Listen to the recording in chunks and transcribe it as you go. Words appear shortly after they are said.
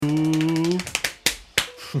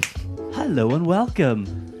Hello and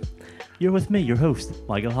welcome. You're with me, your host,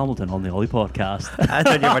 Michael Hamilton, on the OLY podcast. I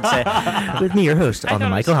thought you were about to say, with me, your host, on the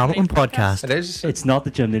Michael Hamilton podcast. It is. It's not the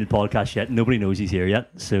Jim Neill podcast yet. Nobody knows he's here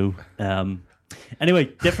yet. So, anyway,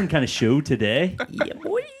 different kind of show today. Yeah,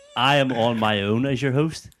 boy. I am on my own as your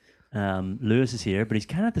host. Lewis is here, but he's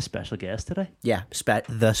kind of the special guest today. Yeah, the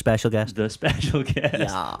special guest. The special guest.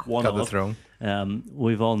 Yeah. One Got the of. throne.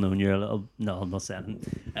 We've all known you're a little... No, I'm not saying it.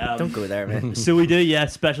 Don't go there, man. So we do, yeah,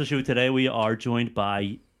 special show today. We are joined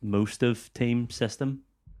by most of Team System.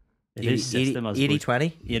 It is System.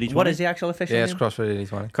 80-20? 80-20. What is the actual official Yeah, name? it's CrossFit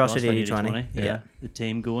 80-20. CrossFit 80-20. Yeah. The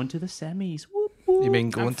team going to the semis. Whoop, whoop. You mean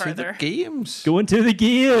going And to the further. games? Going to the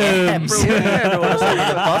games. So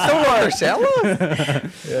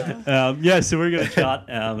we're going to chat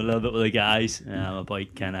a little bit with the guys about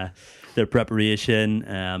kind of their preparation,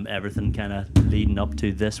 everything kind of leading up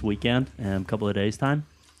to this weekend, a couple of days' time.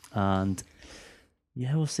 And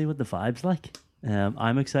yeah, we'll see what the vibe's like.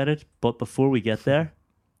 I'm excited. But before we get there,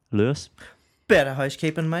 Lewis, Bit of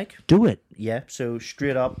housekeeping, Mike. do it. Yeah, so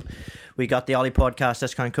straight up, we got the OLY podcast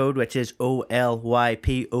discount code, which is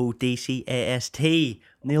OLYPODCAST.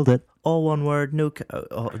 Nailed it. All one word, no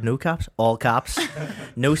caps, all caps,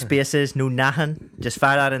 no spaces, no nothing. Just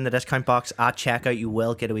fire that in the discount box at checkout. You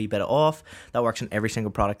will get a wee bit off. That works on every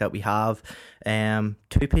single product that we have. 2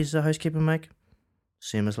 pieces of housekeeping, Mike.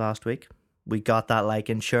 Same as last week. We got that like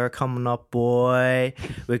and share coming up, boy.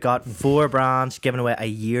 We got 4 brands giving away a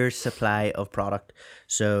year's supply of product.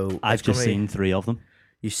 So I've just seen 3 of them.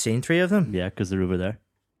 You've seen 3 of them? Yeah, because they're over there.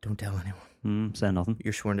 Don't tell anyone. Say nothing.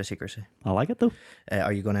 You're sworn to secrecy. I like it though.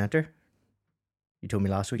 Are you going to enter? You told me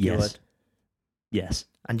last week you Yes. would. Yes.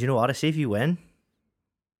 And you know what? I see if you win,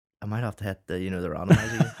 I might have to hit the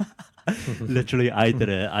randomizer. Literally, I did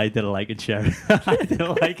a like and share. I did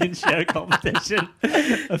a like and share competition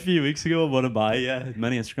a few weeks ago on one of my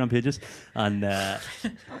many Instagram pages, and I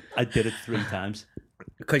did it 3 times.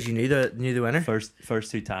 Because you knew the winner. First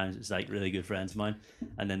 2 times it was like really good friends of mine,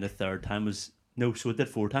 and then the third time was no. So it did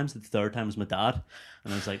 4 times. The third time was my dad,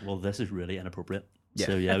 and I was like, well, this is really inappropriate. Yeah.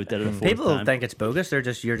 So yeah, we did it a 4th People time. think it's bogus.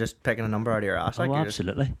 You're just picking a number out of your ass. Like Oh, you're just-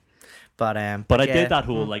 absolutely. But But I yeah. did that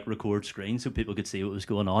whole like record screen so people could see what was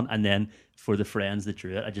going on, and then for the friends that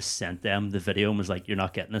drew it, I just sent them the video and was like, "You're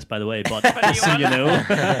not getting this, by the way, but so you know."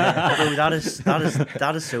 Bro, that is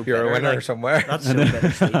so. You're bitter, a winner like, somewhere. That's so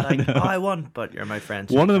bittersweet. Like, oh, I won, but you're my friend.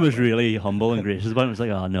 so One of them was you can't really humble and gracious about it. It was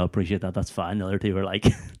like, "Oh no, appreciate that. That's fine." The other 2 were like,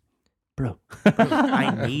 "Bro, win.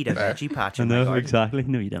 I need a veggie patch I in my know garden. exactly.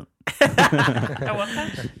 No, you don't." A what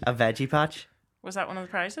patch? A veggie patch. Was that one of the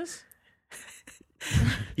prizes?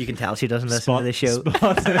 You can tell she doesn't listen to the show.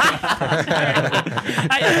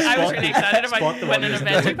 I was really excited about winning a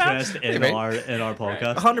veggie patch. in our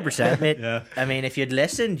podcast. 100%, mate. Yeah. I mean, if you'd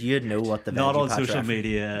listened, you'd know what the Not veggie on patch social reference-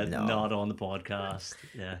 media, No. not on the podcast.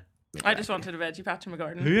 Yeah. I just wanted a veggie patch in my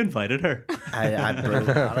garden. Who invited her? I don't even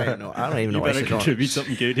know. I don't even know You why better she's on. contribute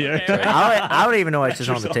something good here. Okay, right. I don't even know why she's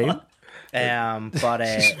on the team. But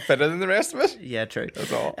Better than the rest of us. yeah, true.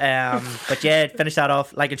 That's all. But yeah, finish that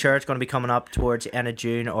off. Like and sure, it's going to be coming up towards the end of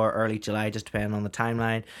June or early July, just depending on the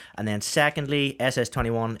timeline. And then secondly,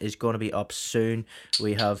 SS21 is going to be up soon.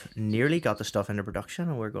 We have nearly got the stuff into production,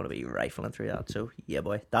 and we're going to be rifling through that. So yeah,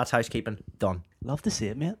 boy, that's housekeeping done. Love to see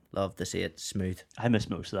it, mate. Love to see it smooth. I missed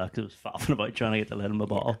most of that because I was faffing about trying to get the lid in my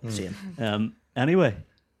bottle. Same. Anyway,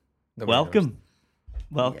 The welcome.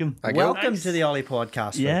 Thank you. Welcome Nice. to the OLY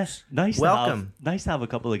podcast. Yes, Folks. nice. Welcome. Nice to have a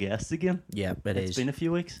couple of guests again. Yeah, It's is. been a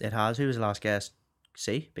few weeks. It has. Who was the last guest?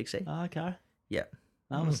 C? Big C? Ah, Car. Yeah.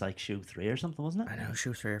 That was like show 3 or something, wasn't it? I know,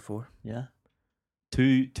 show 3 or 4. Yeah.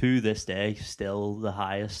 To this day, still the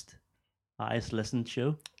highest listened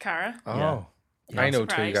show. Cara. Oh, Yeah. I know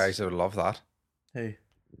Surprise. 2 guys that would love that. Who?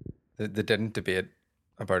 They didn't debate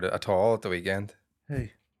about it at all at the weekend. Who?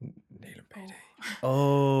 Neill and PD.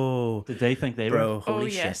 Oh, Did they think they were? bro, holy Oh,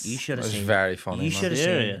 shit. yes. You should It have was seen. very funny. You man. should have seen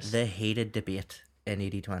Serious? the hated debate in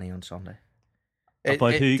 80-20 on Sunday.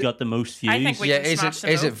 About who got the most views? I think we Yeah, can smash them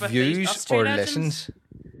is it both with views us 2 or legends. listens?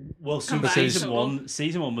 Well, so Combined.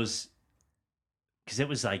 season one was because it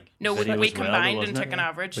was like No, video we as well, combined wasn't and it? took an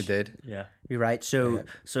average. We did. Yeah. You're right. So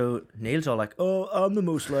Neil's all like, "Oh, I'm the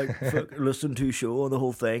most like listened to show on the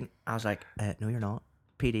whole thing." I was like, "No, you're not.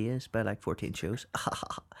 PD is by like 14 shows."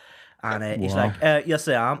 And he's Wow. like, "Yes,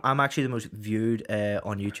 I am. I'm actually the most viewed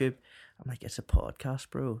on YouTube." I'm like, "It's a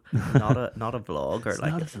podcast, bro, not a vlog or It's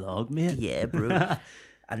like not a vlog, mate. yeah, bro."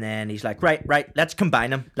 And then he's like, right, let's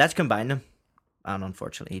combine them. And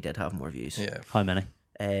unfortunately, he did have more views. Yeah. How many?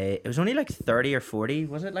 It was only like 30 or 40.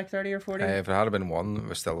 Was it like 30 or 40? If it had been 1, it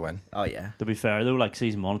would still win. Oh, yeah. To be fair though, like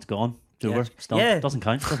season 1, it's gone. It's over. Yes. Stop. Yeah. Doesn't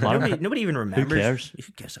count. Doesn't matter. Nobody even remembers. cares?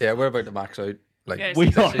 Who cares? Yeah, we're about to max out. Like Yeah, We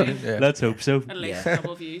it's are. season. Yeah. Let's hope so. At least Yeah. a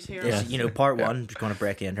couple of views here. It's, you know, part one is going to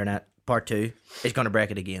break the internet. Part two is going to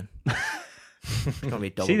break it again. It's going to be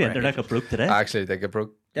double. See, the breakage. internet got broke today. actually, they get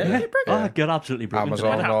broke. Did it get broke? Oh, it got absolutely broken.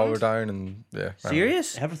 Amazon today. and all were happened? down, and yeah.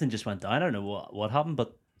 Serious? Everything just went down. I don't know what happened,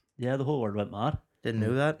 but yeah, the whole world went mad. Didn't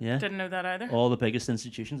know that. Yeah. Didn't know that either. All the biggest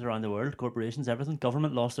institutions around the world, corporations, everything,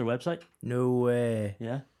 government lost their website. No way.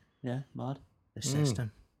 Yeah. Yeah. Mad. The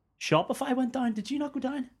system. Shopify went down. Did you not go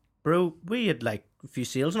down? Bro, we had like a few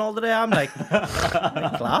sales and all today. I'm like,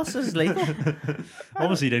 my class is late.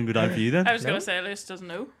 Obviously, it didn't go down for you then. I was going to say, Lewis doesn't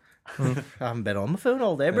know. I haven't been on my phone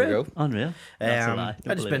all day, There bro. you go. Unreal. That's a lie. I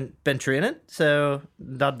Don't just believe been training, so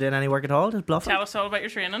not doing any work at all, just bluffing. Tell us all about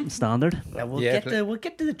your training. it. Standard. Yeah, we'll Yeah,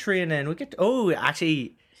 get to the training. Oh,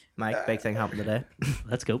 actually, Mike, big thing happened today.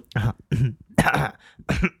 Let's go.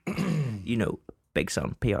 You know, big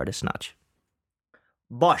son, PR to snatch.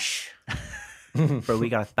 Bosh. Bro, we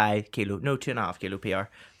got a 5 kilo, no 2.5 kilo PR,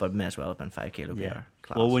 but may as well have been 5 kilo Yeah. PR.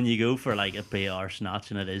 Class. Well, when you go for like a PR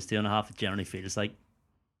snatch and it is 2.5, it generally feels like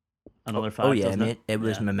another 5. oh yeah, doesn't mate, it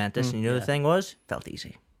was Yeah. momentous. And you know the thing was, felt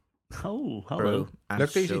easy. Oh, hello. Bro, I'm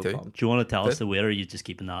Looked easy so too. pumped. Do you want to tell us Good. the weight, or are you just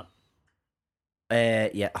keeping that?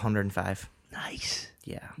 Yeah, 105. Nice.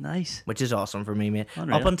 Yeah, Nice. which is awesome for me, mate.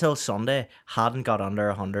 Unreal. Up until Sunday, hadn't got under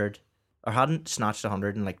 100 or hadn't snatched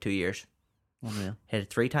 100 in like 2 years. Unreal. Hit it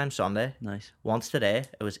 3 times Sunday. Nice. Once today,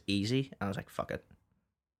 it was easy, and I was like, "Fuck it,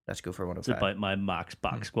 let's go for It's 105." about my max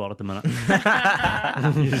back squat at the minute.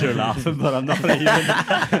 You're laughing, but I'm not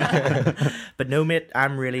even. But no, mate,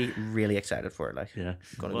 I'm really, really excited for it. Like, Yeah.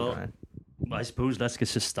 gonna Well, be fine. I suppose let's get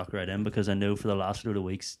just stuck right in, because I know for the last load of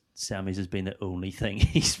weeks, semis has been the only thing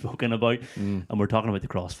he's spoken about. And we're talking about the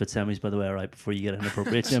CrossFit semis, by the way, right? Before you get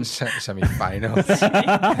inappropriate, Jim. Semi-final. Just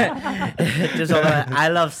all that, I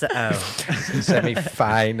love.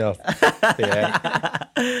 Semi-final. Yeah.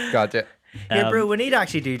 Gotcha. Yeah, bro, we need to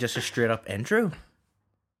actually do just a straight up intro. Do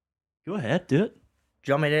Go ahead, do it.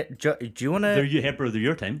 you want me to? Do you want They're to? you, hey, bro, they're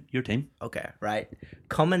your team. Your team. Okay, right.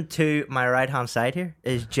 Coming to my right hand side here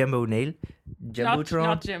is Jim O'Neill, Jumbotron,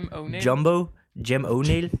 Not Jim O'Neill. Jim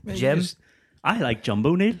O'Neill, Jim. I like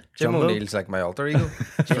Jumbo Neil. Jim Jumbo. O'Neill's like my alter ego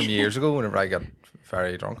from years ago whenever I got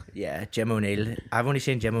very drunk. Yeah, Jim O'Neill. I've only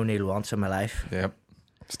seen Jim O'Neill once in my life. Yep.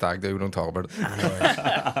 Stag do, don't talk about it.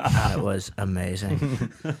 And it was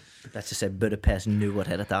amazing. Let's just say Budapest knew what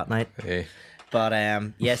hit it that night. Hey. But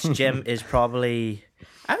yes, Jim is probably,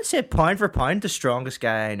 I would say, pound for pound, the strongest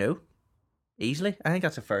guy I know. Easily. I think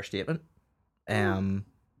that's a fair statement.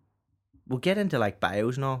 We'll get into like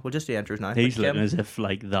bios and all. We'll just do intros now. He's But looking Jim, as if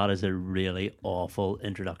like that is a really awful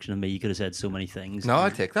introduction to me. You could have said so many things. No, I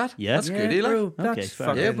take that. Yeah? That's yeah, good, Eli. bro, Okay, that's fair.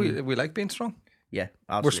 fucking, Yeah, we like being strong. yeah,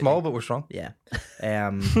 We're absolutely. small, but we're strong. Yeah.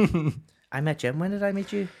 I met Jim. When did I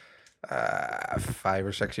meet you? 5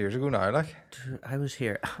 or 6 years ago now, like. I was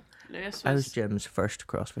here. Lewis I was was Jim's first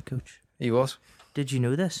CrossFit coach. He was. Did you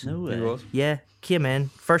know this? No way. He was. Yeah, came in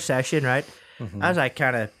first session, right? I was like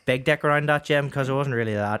kind of big dick around that gym because I wasn't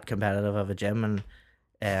really that competitive of a gym, and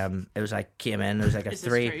it was like came in, it was like a Is this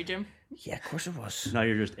 3. true, Jim? Yeah, of course it was. Now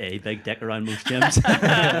you're just a big dick around most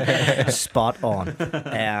gyms. Spot on.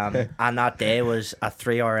 And that day was a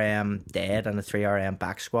 3RM dead and a 3RM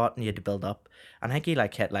back squat, and you had to build up. And I think he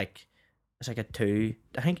like hit like it's like a 2.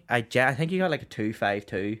 I think you got like a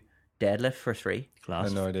 252 deadlift for 3. Class. I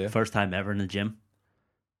had no idea. First time ever in the gym.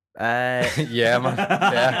 Yeah, man.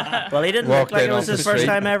 Yeah. Well, he didn't Walked look like in it was off his the first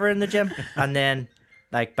street. time ever in the gym. And then,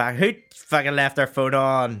 like, back, who fucking left their phone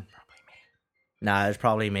on? Nah, it's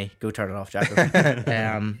probably me. Go turn it off, Jacko.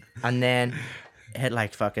 And then hit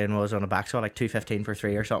like fucking was on a back squat like 215 for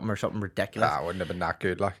 3 or something ridiculous. Nah, wouldn't have been that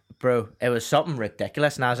good, like. Bro, it was something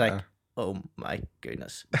ridiculous, and I was like, oh my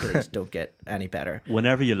goodness, please don't get any better.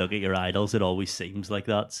 Whenever you look at your idols, it always seems like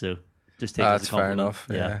that. So just take it as That's a fair compliment. enough.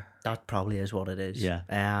 Yeah. That probably is what it is. Yeah.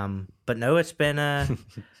 But no, it's been a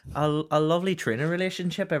lovely training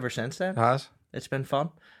relationship ever since then. It has. It's been fun.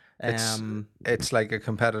 It's like a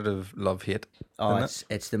competitive love-hate. Oh, isn't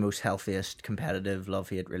it's the most healthiest competitive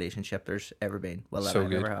love-hate relationship there's ever been. Well, that So I've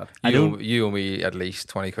good. ever had. You owe me at least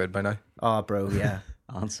 20 quid by now. Oh, bro, yeah.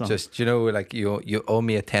 And some. Just, you know, like you owe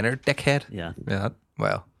me a tenner, dickhead. Yeah. Yeah.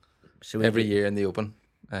 Well, So we every did- year in the Open,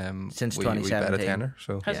 Since we bet a 2017. tenner.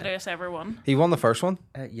 So Has Yeah. Lewis ever won? he won the first one.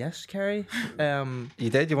 Yes, Kerri. You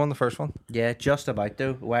did. You won the first one. Yeah, just about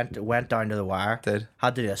though. Went down to the wire. Did.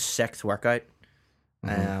 Had to do a 6th workout.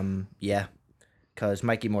 Mm-hmm. Yeah, because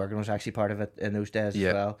Mikey Morgan was actually part of it in those days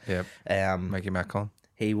as well. Yeah. Mikey Metcon.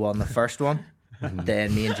 He won the first one. Mm-hmm.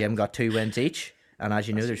 Then me and Jim got 2 wins each. And as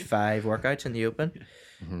you know, there's 5 workouts in the Open.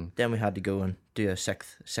 Then we had to go and do a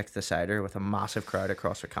sixth decider with a massive crowd at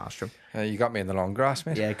CrossFit Castrum. You got me in the long grass,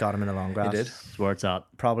 mate. Yeah, got him in the long grass. You did. That's where it's at.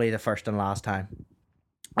 Probably the first and last time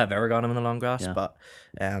I've ever got him in the long grass. Yeah. But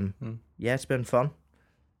yeah, it's been fun.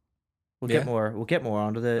 We'll Yeah. get more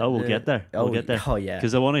onto the. We'll get there. We'll get there. Oh yeah.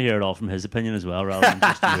 Because I want to hear it all from his opinion as well, rather than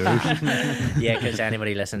just yours. Yeah, because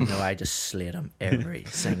anybody listening know I just slate him every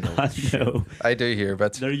single I show. know. I do hear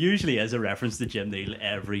bits. There usually is a reference to Jim Neill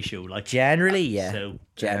every show. Like Generally, yeah. So,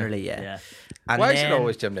 Generally, yeah. yeah. And Why is then, it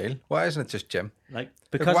always Jim Neill? Why isn't it just Jim? Like,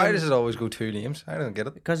 Because Why I'm- does it always go two names? I don't get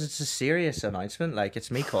it. Because it's a serious announcement. Like,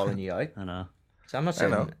 it's me calling you out. I know. So I'm not I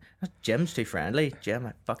know. saying Jim's too friendly.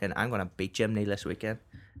 Jim, I'm gonna beat Jim Neill this weekend.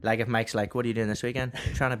 Like if Mike's like, "What are you doing this weekend?"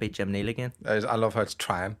 Trying to beat Jim Neill again. I love how it's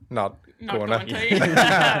trying, not Not going going to.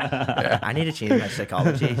 to. I need to change my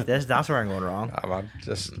psychology. That's where I'm going wrong. Ah, man,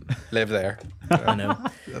 just live there. I know.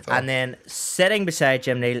 That's all. And then sitting beside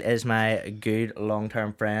Jim Neill is my good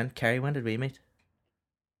long-term friend Kerri. When did we meet?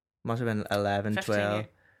 Must have been 11, 15, 12.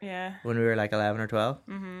 Yeah. When we were like 11 or 12.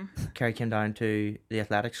 Mm-hmm. Kerri came down to the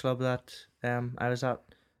athletics club that I was at.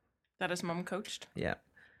 That his mum coached. Yeah.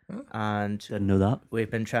 And Didn't know that.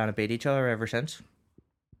 we've been trying to beat each other ever since.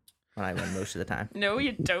 And I win most of the time. No,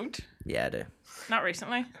 you don't. Yeah, I do. Not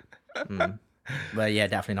recently. Well, yeah,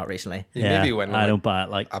 definitely not recently. You Yeah, maybe win I like don't buy it.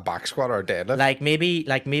 Like, a back squat or a deadlift. Like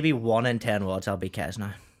maybe 1 in 10 wads I'll beat Kez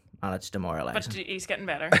now. And it's But demoralising. he's getting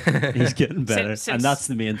better. he's getting better, Since- and that's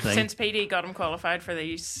the main thing. Since PD got him qualified for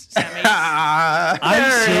these semis.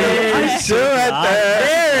 I'm so There it I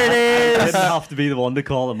is. didn't have to be the one to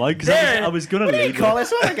call him out because There. I was going to What do you leave. call it?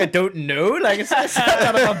 It's not like I don't know. Like it's not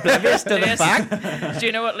that I'm oblivious to the Lewis. fact. Do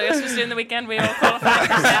you know what Lewis was doing the weekend? We all qualified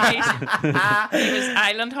for semis. He was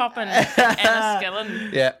island hopping in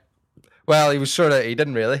Enniskillen. Yeah. Well, he was he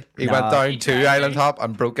didn't really. He No. went down He to tried. Island Hop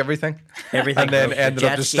and broke everything. Everything And then broke. ended The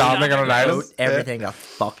up jet just ski, standing on an island. boat, everything got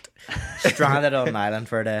fucked. Stranded on an island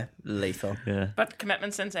for the lethal. Yeah, But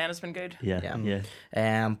commitment since then has been good. yeah, Yeah.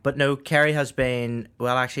 yeah. But no, Kerri has been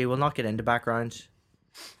well. Actually, we'll not get into backgrounds.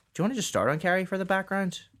 Do you want to just start on Kerri for the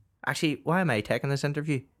backgrounds? Actually, why am I taking this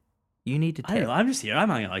interview? You need to I take. know. I'm just here. I'm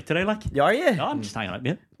hanging out today. Like, Are you? no, I'm just hanging out,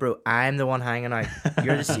 mate. Bro, I'm the one hanging out.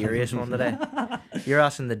 You're the serious one today. You're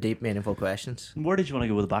asking the deep, meaningful questions. Where did you want to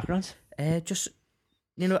go with the backgrounds? Just,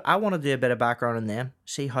 I want to do a bit of background on them,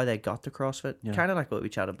 see how they got to CrossFit. Yeah. Kind of like what we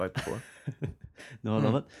chatted about before. No, I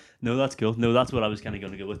love it. No, that's cool. No, that's what I was kind of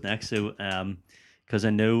going to go with next. So, because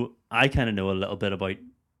I kind of know a little bit about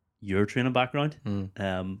your training background,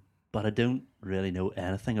 but I don't really know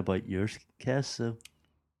anything about yours, Kes. So,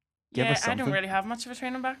 give Yeah, us I something. don't really have much of a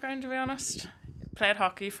training background, to be honest. Played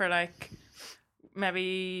hockey for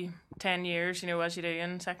maybe 10 years, as you do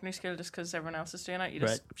in secondary school, just because everyone else is doing it. You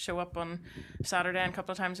just show up on Saturday and a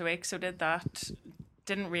couple of times a week. So did that.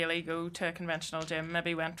 Didn't really go to a conventional gym.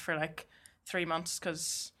 Maybe went for 3 months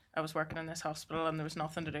because I was working in this hospital and there was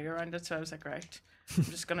nothing to do around it. So I was like, right, I'm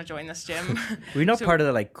just going to join this gym. Were you not So- part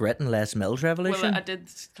of the Grit and Les Mills revolution? Well, I did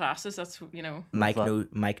classes. That's,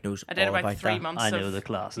 Mike knows I did all about 3 that. months. I know of- the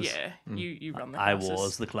classes. Yeah, you run the I classes.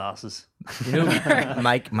 was the classes.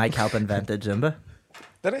 Mike helped invented Zumba.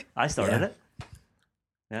 Did he? I started Yeah. it.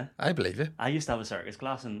 Yeah. I believe you. I used to have a circus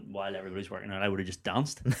class, and while everybody's working out, I would have just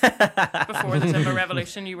danced. Before the Zumba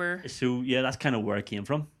revolution, you were... So yeah, that's kind of where it came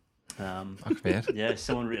from. Fuck, mate. Yeah,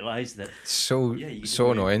 someone realised that. So Yeah, you can so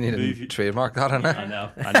move- annoying. You move didn't you- trademark that, innit? I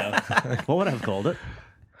know. What would I have called it?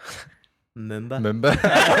 Mumba. Remember?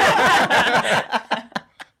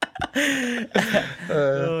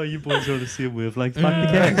 Oh, you boys are on the same wavelength. Back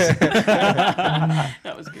the case.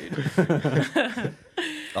 That was good.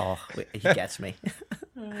 Oh, wait, he gets me.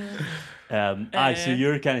 So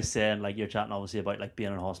you're kind of saying you're chatting obviously about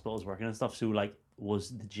being in hospitals, working and stuff. So was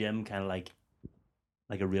the gym kind of like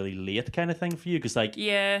a really late kind of thing for you? Because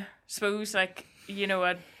Yeah, suppose I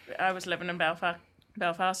was living in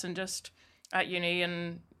Belfast and just at uni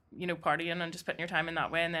and partying and just putting your time in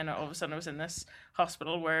that way, and then all of a sudden I was in this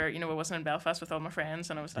hospital where I wasn't in Belfast with all my friends,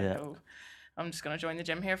 and I was like, Yeah. oh, I'm just gonna join the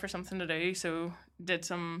gym here for something to do. So did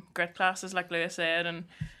some grit classes like Lewis said, and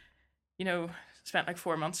spent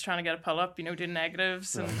 4 months trying to get a pull up, doing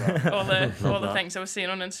negatives and all the that. things I was seeing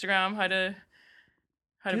on Instagram, how to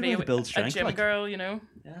Good be way to build a strength, gym like. girl, Yeah.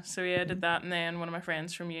 So yeah, I did that, and then one of my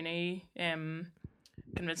friends from uni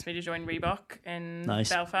convinced me to join Reebok in Nice.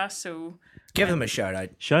 Belfast. So Give them a shout out.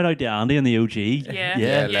 Shout out to Andy and the OG. Yeah.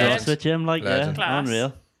 yeah, Yeah, CrossFit gym, Legend. Class.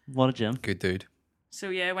 unreal. What a gym. Good dude. So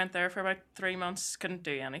yeah, I went there for about 3 months. Couldn't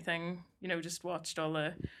do anything. Just watched all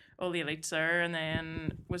the elites there, and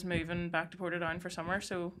then was moving back to Portadown for summer.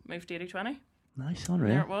 So moved to 8020. Nice, There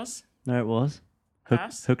unreal. it was. There it was.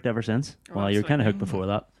 Class. Hooked ever since. Oh, Well, you were kind of hooked absolutely.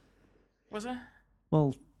 before that. Was it?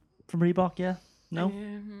 Well, from Reebok, yeah. No.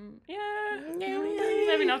 Maybe not.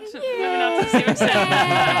 Maybe not to the same extent.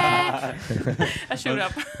 I showed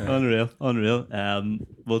up. Unreal.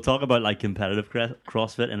 We'll talk about like competitive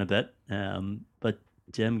CrossFit in a bit. But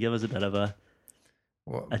Jim, give us a bit of a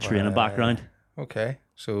training background. Okay,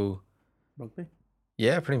 so Rugby.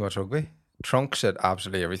 yeah, pretty much rugby. Trunks at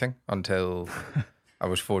absolutely everything until I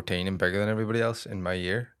was 14 and bigger than everybody else in my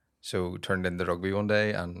year. So turned into rugby one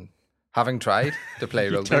day, and having tried to play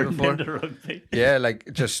rugby Turned before, into rugby. yeah,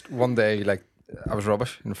 like just one day, like I was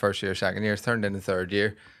rubbish in first year, second year, turned into third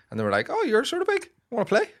year, and they were like, "Oh, you're sort of big. Want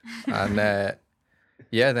to play?" And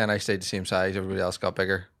yeah, then I stayed the same size. Everybody else got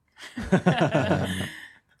bigger.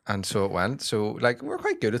 And so it went. So like we're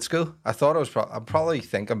quite good at school. I thought I was. I'm probably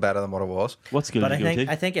thinking better than what I was. What school But did I you go think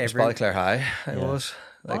to? I think It's every Ballyclare High. It was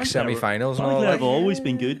like Ballyclare- semi-finals and all. Ballyclare Like, have always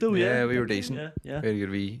been good though. yeah, we were decent. Yeah. We had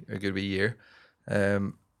a good wee year.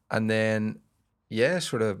 And then yeah,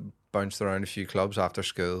 sort of bounced around a few clubs after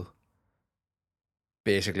school.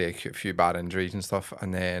 Basically a few bad injuries and stuff,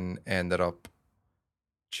 and then ended up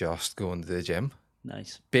just going to the gym.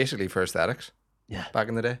 Nice. Basically for aesthetics. Yeah. Back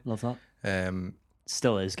in the day. Love that. Um,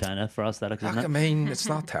 Still is kind of for aesthetics, isn't I it? mean, it's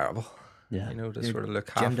not terrible. Yeah. You know, to Your sort of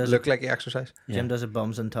gym does look like you exercise. Yeah. Jim does a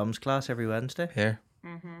bums and tums class every Wednesday. Here. I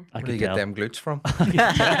Where do could you get tell. them glutes from?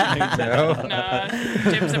 No. No,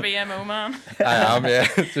 Jim's a BMO man. I am, yeah.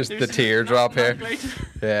 Just the There's teardrop not here. great.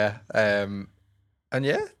 Yeah. And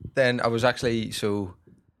yeah, then I was actually, so,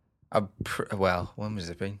 well, when was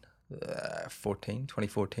it been?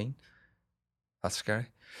 2014. That's scary.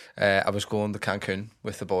 I was going to Cancun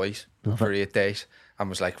with the boys for 8 days and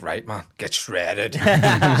was like, right, man, get shredded.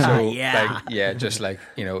 So, just like,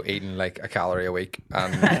 you know, eating like a calorie a week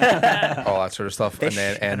and all that sort of stuff. Fish and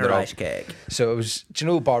then and ended a up, rice cake. so it was, do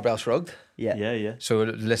you know Barbell Shrugged? Yeah. Yeah. So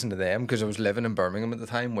listen to them because I was living in Birmingham at the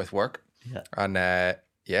time with work. Yeah. And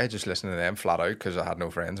yeah, just listening to them flat out because I had no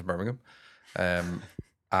friends in Birmingham. And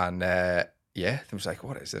yeah, I was like,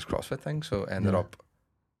 what is this CrossFit thing? So ended up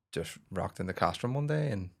just rocked into Castrum one day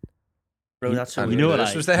and Bro, that's so and You know what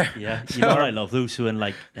Lewis I was there. Yeah, you know what I love though. So in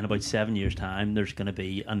about 7 years' time, there's going to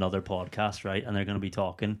be another podcast, right? And they're going to be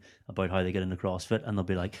talking about how they get into CrossFit, and they'll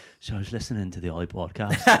be like, "So I was listening to the OLY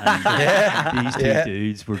podcast, and these two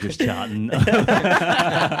dudes were just chatting."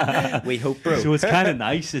 we hope, bro. So it's kind of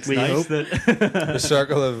nice. It's We nice hope. that The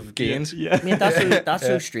circle of gains. yeah. I mean, that's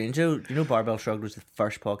so strange, though. You know, Barbell Shrugged was the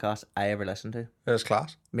first podcast I ever listened to. It was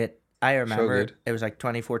class. Mate, I remember good. it was like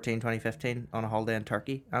 2014, 2015 on a holiday in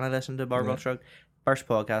Turkey, and I listened to Barbell Shrugged. First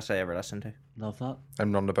podcast I ever listened to. Love that.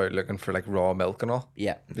 I'm running about looking for like raw milk and all.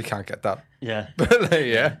 Yeah. You can't get that. Yeah. But like,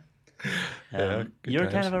 yeah. Good you're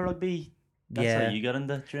times. kind of a rugby. That's Yeah. how you got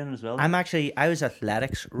into training as well. I was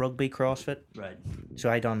athletics, rugby, CrossFit. Right. So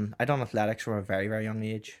I done athletics from a very, very young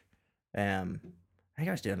age. I think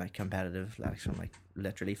I was doing like competitive athletics from like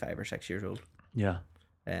literally 5 or 6 years old. Yeah.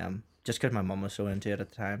 Just because my mum was so into it at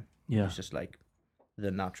the time. It Yeah. was just like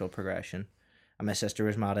the natural progression. And my sister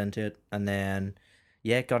was mad into it. And then,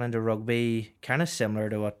 got into rugby, kind of similar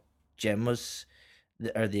to what Jim was,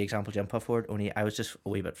 or the example Jim put forward, only I was just a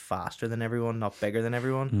wee bit faster than everyone, not bigger than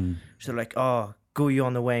everyone. So they're like, oh, go you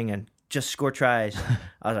on the wing and just score tries.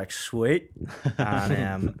 I was like, sweet.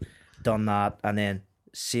 And done that. And then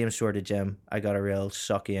same sort of Jim. I got a real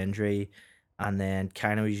sucky injury. And then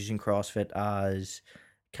kind of was using CrossFit as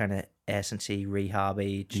kind of S&C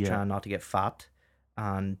rehab-y, just trying not to get fat.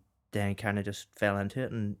 And then kind of just fell into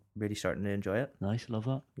it and really starting to enjoy it. Nice. Love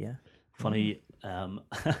that. Yeah. Funny, I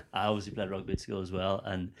obviously played rugby at school as well,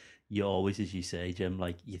 and you always, as you say, Jim,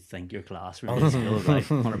 like you think your class really at school, right?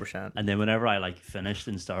 100%. And then whenever I like finished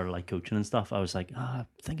and started like coaching and stuff, I was like, I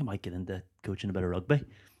think I might get into coaching a bit of rugby.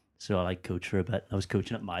 So I like coached for a bit. I was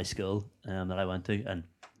coaching at my school that I went to, and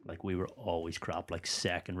like we were always crap, like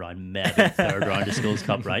second round, maybe third round of schools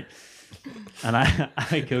cup, right? And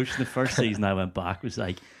I coached the first season I went back was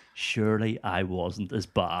like, surely I wasn't as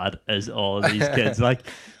bad as all of these kids. Like,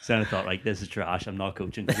 so I thought, like, this is trash. I'm not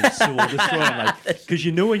coaching because it's so destroying. Like, because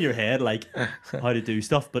you know in your head like how to do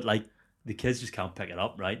stuff, but like the kids just can't pick it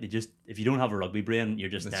up, right? They just, if you don't have a rugby brain, you're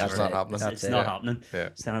just It's never. not happening. It's not happening. Yeah.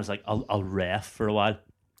 So then I was like, I'll ref for a while.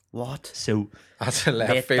 What? So That's a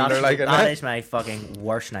left Mate, fielder like it. that is my fucking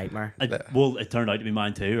worst nightmare. well, it turned out to be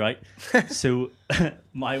mine too, right? So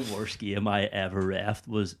my worst game I ever refed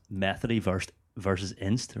was Methody versus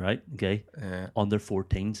Inst, right? Okay, Yeah. under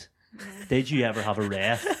 14s. Did you ever have a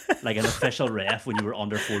ref, like an official ref, when you were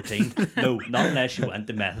under 14? No, not unless you went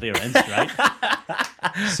to Methley or Ince, right?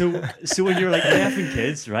 So when you're like reffing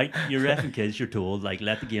kids, right? You're reffing kids, you're told, like,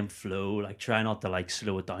 let the game flow, like, try not to, like,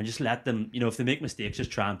 slow it down. Just let them, you know, if they make mistakes, just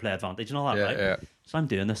try and play advantage and all that, right? Yeah. So I'm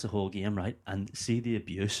doing this the whole game, right? And see the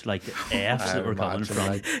abuse, like the Fs that were coming imagine, from,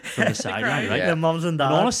 like- from the sideline, right? Yeah. The mums and And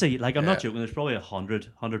dads. honestly, like, I'm not Yeah. joking, there's probably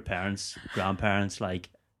 100 parents, grandparents, like,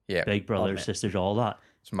 Yeah. big brothers, mate. sisters, all that.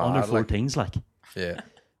 It's mad, Under like- 14s, like. Yeah.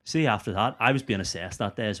 See, after that, I was being assessed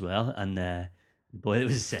that day as well, and the boy that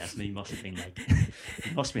was assessing me must have been like,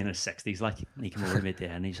 he must be in his 60s, like, and he came over to me at the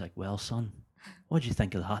end, and he's like, well, son, what did you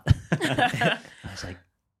think of that? I was like,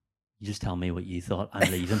 you just tell me what you thought,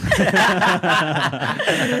 I'm leaving.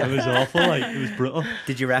 It was awful, like, it was brutal.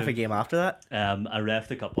 Did you ref a game after that? I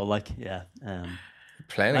refed a couple, like, yeah.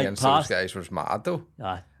 Playing Like, against past- those guys was mad though.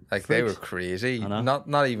 Like Like they were freaks. crazy. I know.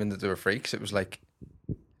 Not even that they were freaks. It was like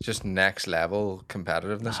just next level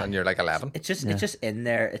competitiveness, and you're like 11. It's just Yeah. it's just in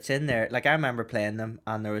there. It's in there. Like I remember playing them,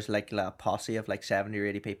 and there was like a posse of like 70 or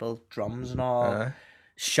 80 people, drums and all,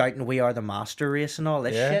 shouting "We are the master race" and all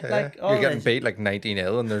this shit. Like all you're getting this. beat like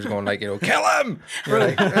 19-0, and there's going like, kill him. You're Bro,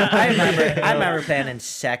 like, I remember playing in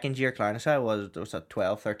second year Clarence. I was at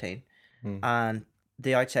 12, 13. Hmm. And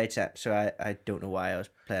the outside centre. So I don't know why I was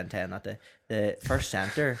playing 10 that day. The first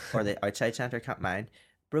centre or the outside centre, can't mind,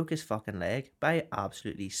 broke his fucking leg. But I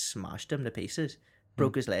absolutely smashed him to pieces.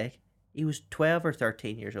 Broke his leg. He was 12 or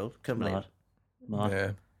 13 years old. Couldn't believe it. Mad.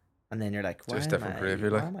 yeah. And then you're like, why Just am different I, gravy,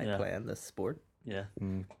 why like. am I Yeah. playing this sport? Yeah.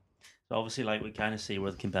 Mm. So obviously, like, we kind of see where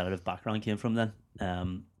the competitive background came from then.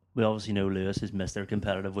 We obviously know Lewis is Mr.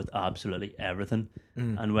 Competitive with absolutely everything.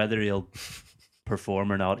 And whether he'll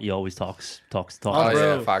perform or not, he always talks. Oh, bro.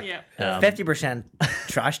 yeah, fact. Yeah. 50%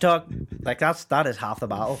 trash talk. Like that is half the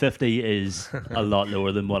battle. 50 is a lot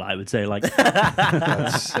lower than what I would say. Like,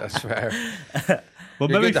 That's fair. well,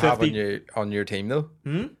 You're maybe good to have 50. on your team though.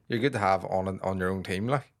 You're good to have on your own team,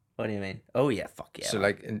 like. What do you mean? Oh yeah, fuck yeah. So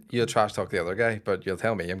like, you'll trash talk the other guy, but you'll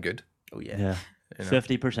tell me I'm good. oh yeah. Yeah, You know?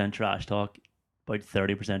 50% trash talk, about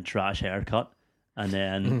 30% trash haircut, and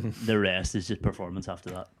then the rest is just performance after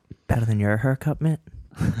that. Better than your haircut, mate.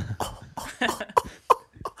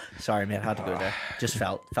 Sorry, mate. I had to go there. Just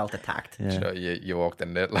felt attacked. Yeah. So you walked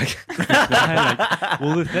in it like.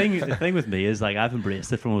 Well, the thing with me is, like, I've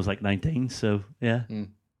embraced it from when I was like 19. So yeah, you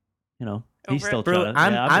know, he's Over still it. Bro, trying.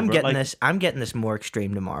 I'm over it, getting like- this. I'm getting this more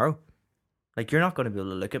extreme tomorrow. Like you're not going to be able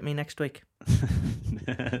to look at me next week.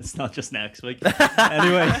 It's not just next week.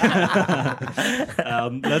 Anyway,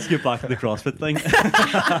 let's get back to the CrossFit thing.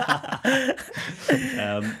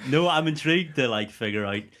 No, I'm intrigued to like figure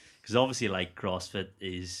out, because obviously like CrossFit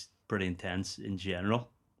is pretty intense in general,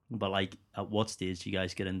 but like at what stage do you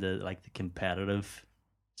guys get into like the competitive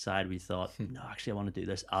side? We thought, no, actually I want to do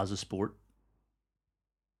this as a sport.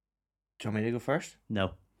 Do you want me to go first?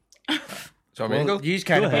 No. So I mean, Well, go. you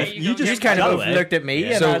kind Go of ahead. both, You you go. just kind Go of both ahead. looked at me,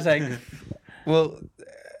 Yeah. and I was like, Well,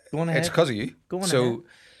 "Go on ahead." it's because of you. Go on So,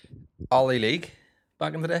 OLY League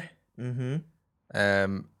back in the day.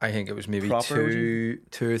 Mm-hmm. I think it was maybe Proper, was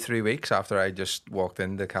two or 3 weeks after I just walked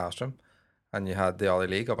into Castrum, and you had the OLY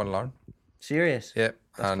League up on Larne. Serious. Yeah,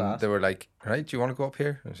 That's and class. they were like, "Right, do you want to go up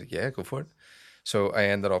here?" I was like, "Yeah, go for it." So I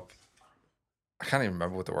ended up. I can't even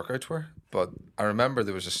remember what the workouts were, but I remember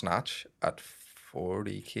there was a snatch at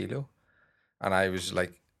 40 kilo, and I was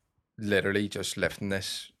like, literally just lifting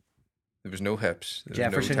this. There was no hips. There was no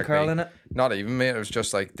Jefferson curl in technique. it. Not even, mate. It was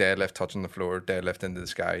just like deadlift touching the floor, deadlift into the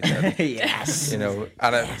sky. dead- Yes. you know,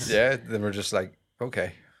 and they were just like,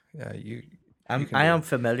 okay, yeah, you can I do am it.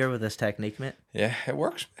 familiar with this technique, mate. Yeah, it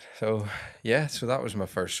works. So yeah, so that was my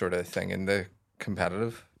first sort of thing in the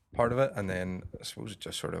competitive part of it, and then I suppose it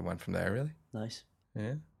just sort of went from there, really. Nice.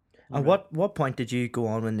 Yeah. And what point did you go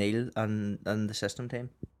on with Neill and the system team?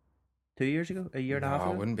 2 years ago? A year and a half No, it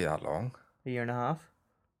ago? wouldn't be that long. A year and a half?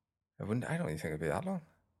 It wouldn't. I don't even think it'd be that long.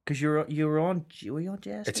 Because you were on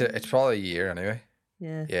JST? It's probably a year anyway.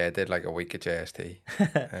 Yeah. Yeah, I did like a week at JST.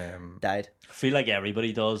 Died. I feel like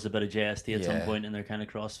everybody does a bit of JST at some Yeah. point in their kind of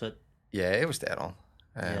CrossFit. Yeah, it was dead on.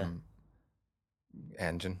 Yeah.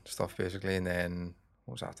 Engine stuff basically, and then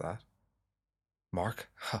what was after that? Mark.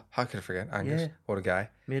 How could I forget Angus? Yeah. What a guy.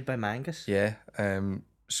 Made by Mangus. Yeah.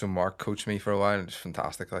 So Mark coached me for a while, and it was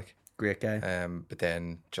fantastic. Like, Great guy. but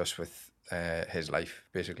then just with his life,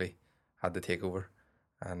 basically, had to take over,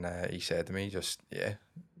 and he said to me, just you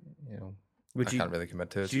know, Would I you can't really commit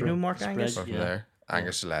to it. do you know Mark Angus? Spread- From Yeah. there,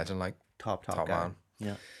 Angus is a legend, like Top top guy.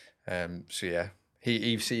 man. Yeah. So yeah,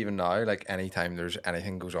 he's even now, like anytime there's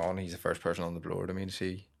anything goes on, he's the first person on the blower to me to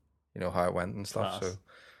see, you know, how it went and stuff. Class. So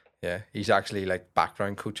Yeah, he's actually like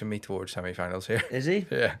background coaching me towards semi-finals here. Is he?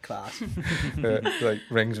 Yeah. Class. Like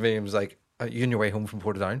rings me and was like, "Are you on your way home from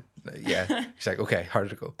Portadown?" Yeah. He's like, "Okay, how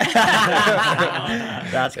did it go?" That's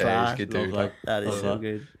Yeah, class. he's good Love dude. that. Like, That is Love so that.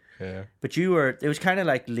 good. yeah. But it was kind of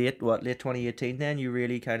like late 2018 then, you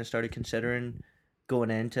really kind of started considering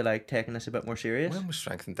going into like taking this a bit more serious? When was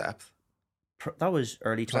strength and depth? That was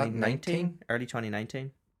early Was that 2019. 19? Early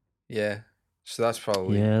 2019. Yeah. So that's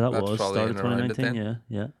probably that that's was probably started in and around it 2019. then.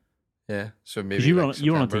 Yeah. Yeah. So maybe Because you were like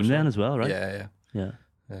you were on a September or team then something. as well, right? Yeah, Yeah.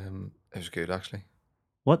 it was good actually.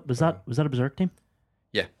 What was that? Was that a Berserk team?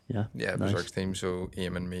 Yeah. Yeah. Yeah, it was our team. So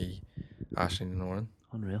Eamon, me, Ashley, and Lauren.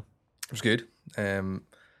 Unreal. It was good. And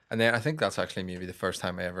then I think that's actually maybe the first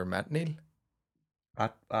time I ever met Neill.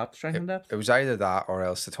 At Strength and Depth? It was either that or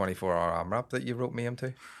else the 24-hour AMRAP that you wrote me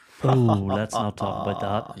into. Oh, let's not talk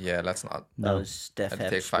about that. Yeah, let's not. That No. was stiff I had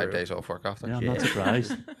to hips, take 5 bro. days off work after. Yeah, I'm not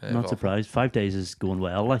surprised. was Not awful. surprised. 5 days is going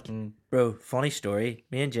well. Like, Bro, funny story.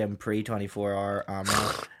 Me and Jim pre 24-hour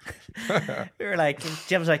AMRAP. We were like,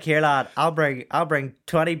 Jim's like, here lad, I'll bring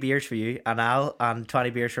 20 beers for you and 20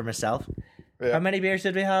 beers for myself. Yeah. How many beers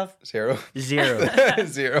did we have? 0. 0.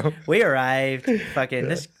 0. We arrived. Fucking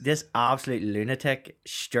this absolute lunatic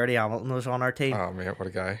Sturdy Hamilton was on our team. Oh, man, what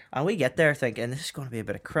a guy. And we get there thinking this is going to be a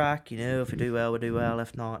bit of crack, you know. If we do well, we do well.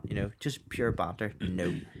 If not, you know, just pure banter.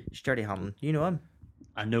 No, Sturdy Hamilton, you know him,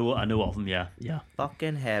 I know of them. Yeah.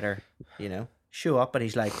 fucking header, you know. Show up and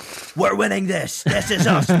he's like, "We're winning this. This is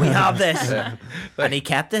us. We have this." And he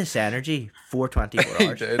kept this energy for 24 He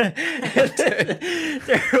hours. did.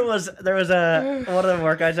 there was a one of the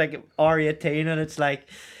workouts like R18, and it's like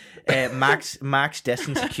max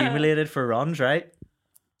distance accumulated for runs, right?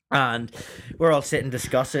 And we're all sitting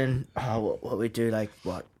discussing what we do, like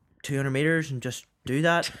 200 meters, and just do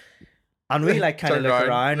that. And we like kind of Turn look around,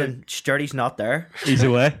 around, like- and Sturdy's not there. He's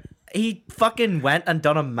away. He fucking went and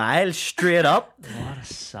done a mile straight up. What a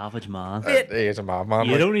savage man. It- He is a madman.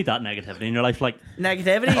 You Like, don't need that negativity in your life. Like,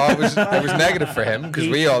 Negativity. oh, it was negative for him because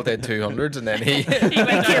we all did 200s and then he. He went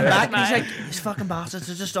He came on back his and he's mile. like, these fucking bastards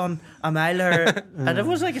have just done a mile there. And it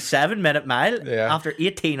was like a 7-minute mile Yeah. after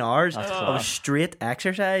 18 hours That's of class. straight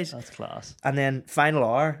exercise. that's class. And then final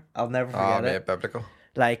hour, I'll never Oh, forget mate, it. biblical.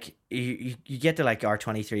 Like you get to like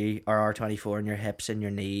R23 or R24 and your hips and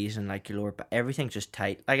your knees and like your lower back, everything's just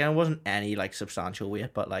tight. Like, and it wasn't any like substantial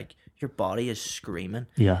weight, but like your body is screaming.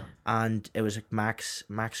 Yeah. And it was like max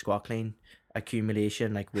squat clean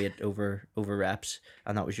accumulation, like weight over reps,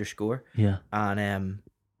 and that was your score. Yeah. And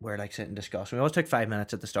we're like sitting discussing. We always took 5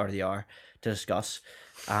 minutes at the start of the hour to discuss.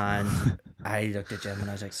 And I looked at Jim and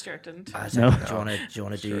I was like, Stuart didn't. No. do you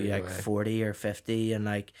want to do Straight like away. 40 or 50? And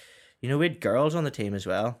like, you know, we had girls on the team as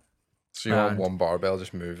well. So you're on And- one barbell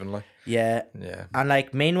just moving like. Yeah. Yeah. And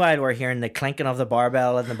like, meanwhile, we're hearing the clinking of the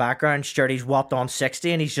barbell in the background. Sturdy's whopped on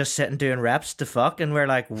 60 and he's just sitting doing reps to fuck. And we're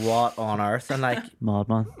like, what on earth? And like,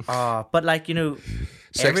 Madman. but like, you know,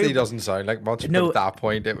 60 doesn't sound like much, No. but at that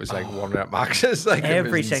point it was like 1 rep maxes. Like, it was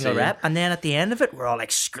every single insane. rep. And then at the end of it, we're all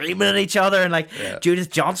like screaming at each other. And like, Yeah. Judith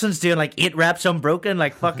Johnson's doing like 8 reps unbroken,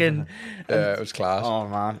 like fucking. Yeah, it was class. Oh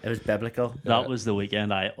man, it was biblical. That was the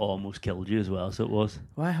weekend I almost killed you as well. So it was.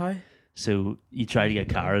 Why? How? So you tried to get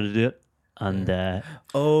Cara to do it, and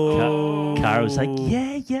Oh, Cara was like,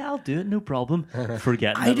 "Yeah, I'll do it, no problem."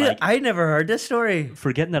 Forgetting that, I never heard this story.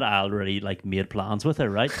 forgetting that I already like made plans with her,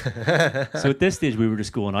 right? So at this stage we were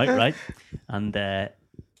just going out, right? And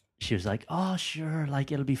she was like, "Oh, sure,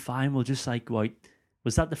 like it'll be fine. We'll just like go out."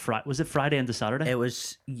 Was that was it Friday into Saturday? It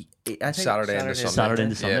was, I think Saturday into Sunday. Saturday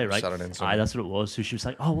into Yeah, Sunday, right? Saturday into Aye, Sunday. that's what it was. So she was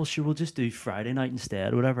like, "Oh, well, sure, we'll just do Friday night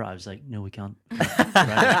instead, or whatever." I was like, "No, we can't."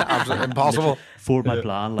 Absolutely impossible. For my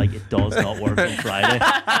plan, like it does not work on Friday.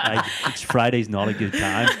 Like Friday's not a good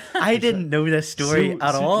time. I didn't know this story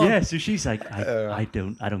at all. Yeah, so she's like, I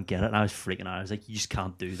don't get it. And I was freaking out. I was like, you just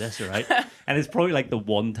can't do this, all right? And it's probably like the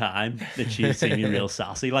one time that she had seen me real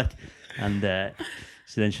sassy, like, and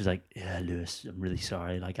so then she's like, yeah, Lewis, I'm really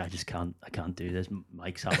sorry. Like, I can't do this.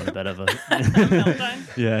 Mike's having a bit of a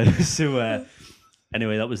Meltdown. yeah. So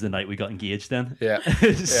anyway, that was the night we got engaged. Then Yeah.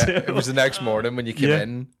 So- It was the next morning when you came Yeah.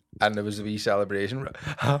 in and there was a wee celebration.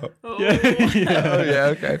 Oh, yeah. yeah,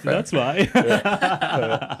 okay. Fair. That's why.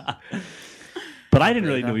 But I didn't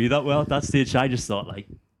really know you that well at that stage. I just thought like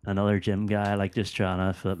another gym guy, like just trying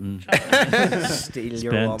to flip and Steal your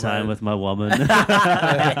spend woman. time with my woman.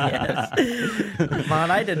 Yes.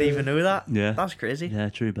 Man, I didn't even know that. Yeah. That's crazy. Yeah,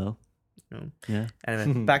 true, Bill. No. Yeah.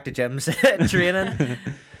 Anyway, back to Jim's training.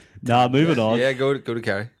 Nah, moving on. Yeah, go to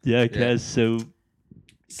Kerri. Yeah, Kez. So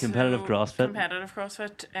competitive So, CrossFit. Competitive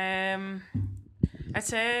CrossFit. I'd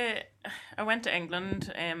say I went to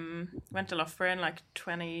England. Went to Loughborough in like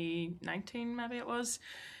 2019, maybe it was.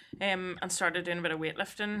 and started doing a bit of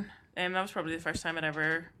weightlifting. That was probably the first time I'd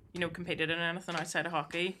ever, competed in anything outside of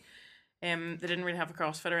hockey. They didn't really have a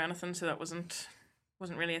CrossFit or anything, so that wasn't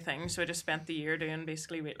really a thing. So I just spent the year doing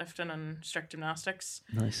basically weightlifting and strict gymnastics.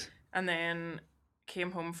 Nice. And then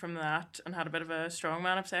came home from that and had a bit of a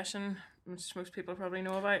strongman obsession, which most people probably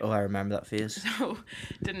know about. Oh, I remember that phase. So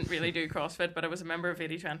didn't really do CrossFit, but I was a member of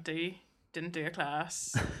E15. Didn't do a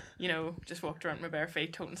class, just walked around with my bare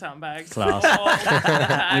feet, toting sandbags. Class. All the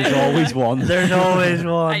time. There's always one. There's always I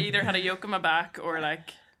one. either had a yoke on my back or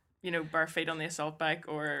bare feet on the assault bike,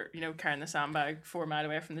 or carrying the sandbag 4 miles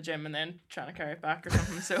away from the gym and then trying to carry it back or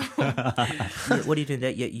something. So What do you do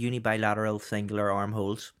that? Unibilateral singular arm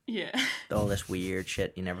holds. yeah, All this weird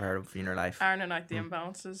shit you never heard of in your life. ironing out the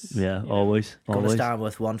imbalances. Yeah, always. Going to stand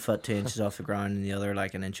with 1 foot 2 inches off the ground and the other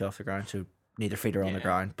like an inch off the ground, so neither feet are on the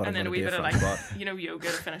ground. But and I'm then a going wee to do bit a of front squat. yoga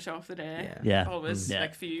to finish off the day. Yeah. Yeah. Always Yeah.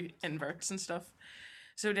 a few inverts and stuff.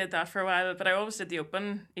 So did that for a while, but I always did the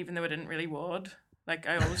open, even though I didn't really WOD. Like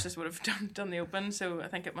I always just would have done the open. So I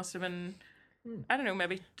think it must have been, I don't know,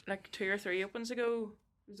 maybe like 2 or 3 opens ago.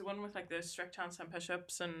 It was the one with like the strict handstand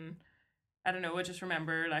push-ups, and I don't know. I just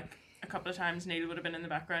remember like a couple of times Neill would have been in the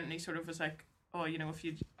background, and he sort of was like, "Oh, if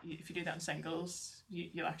you do that in singles,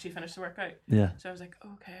 you'll actually finish the workout." Yeah. So I was like,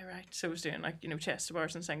 okay, right. So I was doing like, chest to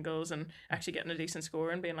bars and singles and actually getting a decent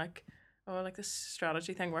score and being like, oh, like this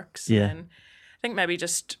strategy thing works. Yeah. And I think maybe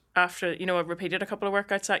just after, I repeated a couple of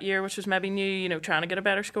workouts that year, which was maybe new, trying to get a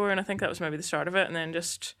better score. And I think that was maybe the start of it. And then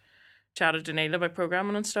just chatted to Neill about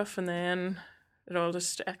programming and stuff. And then it all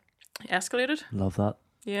just escalated. Love that.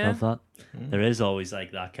 Yeah. Love that. There is always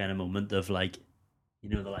like that kind of moment of like,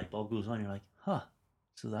 the light bulb goes on. You're like, huh.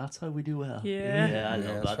 So that's how we do well. Yeah. Yeah, I Yeah, love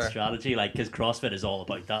that's that fair. strategy. Like, because CrossFit is all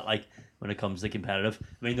about that. Like, when it comes to competitive,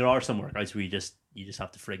 I mean, there are some workouts where you just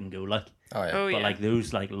have to friggin' go. Like, Oh yeah. Oh, but yeah. like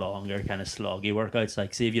those like longer kind of sloggy workouts.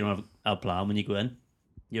 Like, see if you don't have a plan when you go in,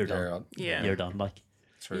 you're done. Yeah. You're done. Like,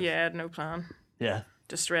 True. Yeah, I had no plan. yeah,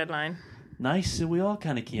 Just red line. nice. So we all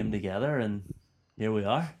kind of came together, and here we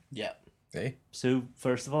are. Yeah. Hey, So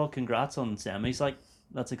first of all, congrats on semis. Like,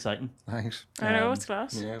 that's exciting. thanks. I know, it's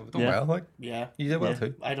class. Yeah, we've done Yeah. well. Like Yeah. you did well Yeah.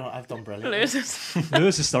 too. I've done brilliant. Lewis is,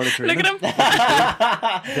 Lewis has started look training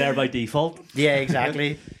at him. there by default. Yeah,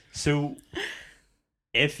 exactly. So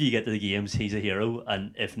if you get to the games, he's a hero,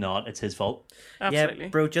 and if not, it's his fault. Absolutely. Yeah,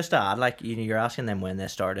 bro, just to add, like, you're asking them when they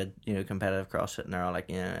started, competitive CrossFit, and they're all like,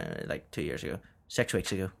 like 2 years ago, 6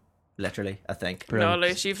 weeks ago, literally, I think. Bro, No,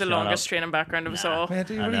 Lewis, you've the shut longest up. training background of us all. Man,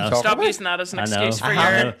 dude, I what are you know. talking Stop about? using that as an I know. excuse for I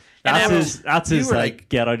your. know. That's inevitable- his You were like like-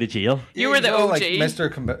 get out of jail. You were the know, OG. like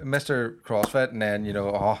Mr. CrossFit, and then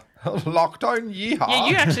lockdown. Yeehaw! Yeah,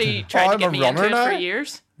 you actually tried to I'm get a me into runner it for now.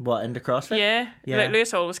 years. What, into CrossFit? Yeah. Yeah. Like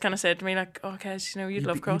Lewis always kind of said to me, like, "Oh, guys, you'd You'd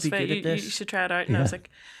love be- you'd be CrossFit. good at You this." should try it out." And I was like,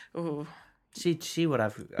 "Oh, See what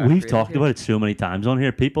I've We've created talked here? about it so many times on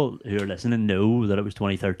here. People who are listening know that it was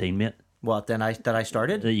 2013, mate. What, then I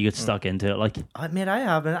started? That you get stuck into it. Like, I think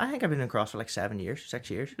I've been in CrossFit like 7 years, 6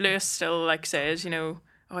 years. Lewis still like says, "Oh,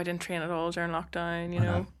 I didn't train at all during lockdown.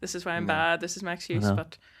 know. This is why I'm bad. This is my excuse." know.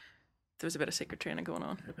 But there was a bit of secret training going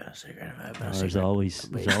on. there's always a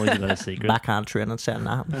bit of secret. Backhand training, saying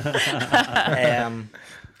that.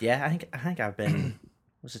 Yeah, I think I've been.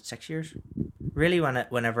 Was it 6 years? Really,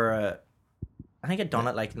 whenever I think I'd done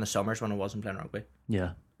it like in the summers when I wasn't playing rugby,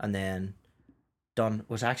 Yeah, and then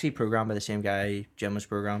was actually programmed by the same guy Jim was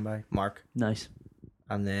programmed by, Mark, nice.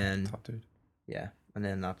 and then Top dude. yeah, and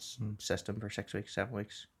then that's system for 6 weeks, 7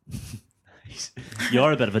 weeks.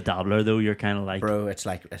 You're a bit of a dabbler, though. You're kind of like Bro, it's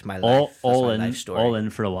my life. all That's my in, life story. all in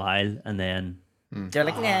for a while, and then They're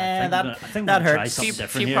like, I nah, think that we're that gonna try hurts. something Few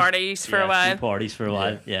different here. parties for a Yeah, while. few parties for a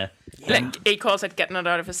while. Yeah, Like he calls it getting it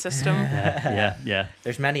out of his system. yeah.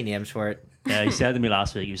 There's many names for it. Yeah, he said to me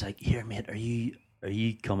last week, he was like, "Here, mate, are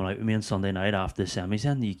you coming out with me on Sunday night after the semis?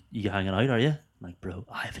 Then you hanging out, are you?" I'm like, bro,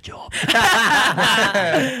 I have a job.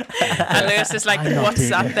 And Lewis is like, I'm not "What's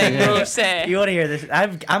that taking thing it. you say?" You want to hear this?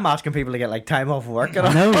 I'm asking people to get like time off work. And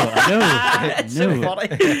I all. know. It's so No.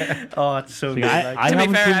 funny. Oh, it's so good. Like, like- I To be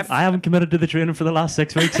haven't fair, I've- I haven't committed to the training for the last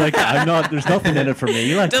 6 weeks. Like, I'm not. There's nothing in it for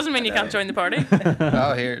me. Like, Doesn't mean you can't join the party.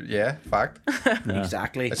 Oh, here, yeah, fact.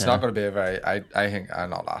 exactly. It's not going to be a very. I think I'll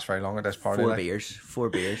not last very long at this party. 4 like. beers. 4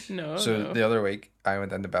 beers. No. So no. the other week I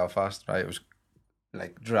went into Belfast. Right, it was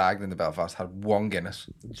like dragged into Belfast. Had one Guinness.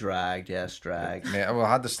 Dragged, yes, dragged. Mate, well,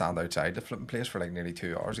 I had to stand outside the flipping place for like nearly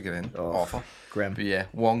 2 hours to get in. Oh. Awful. Grim. But yeah,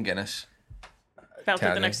 one Guinness. Felt it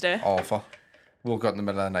Telling the you, next day. Awful. Woke up in the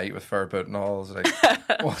middle of the night with fur boot and all. I was like,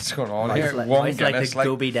 what's going on here? Life One like Guinness, the like,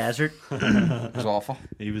 Gobi Desert. it was awful.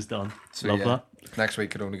 he was done. So, Love yeah, that. next week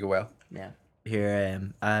could only go well. Yeah. Here,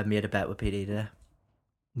 I made a bet with PD today.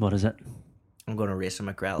 What is it? I'm going to race him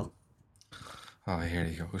at Grell. Oh, here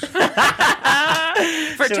he goes.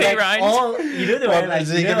 For So, 2 like, rounds. You know the way, like, Is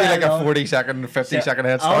he you know gonna be I like a love- 40-second, 50-second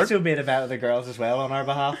head I start? also made a bet with the girls as well on our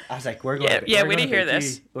behalf. I was like, we're going to Yeah, we did hear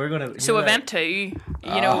this. We're going to. So event 2, you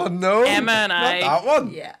know, Oh no! Emma and Not I. that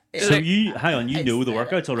one. Yeah. So you hang on, you know the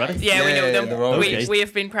workouts already? Yeah, we know Yeah, them. they're all okay. We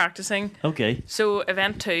have been practicing. Okay. So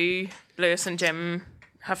event 2, Lewis and Jim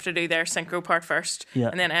have to do their synchro part first, Yeah.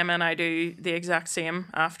 and then Emma and I do the exact same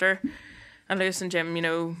after. And Lewis and Jim, you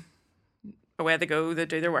know, away they go, they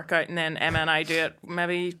do their workout, and then Emma and I do it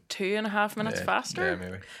maybe 2.5 minutes faster. Yeah,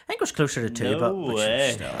 maybe. I think it was closer to 2, No but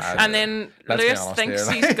way. still. And then Let's be Lewis honest thinks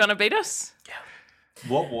here, like. he's gonna beat us.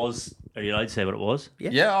 What was? Are you allowed to say what it was?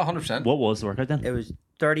 Yeah, 100%. What was the workout then? It was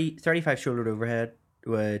 35 shouldered overhead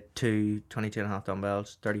with 22.5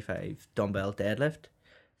 dumbbells, 35 dumbbell deadlift.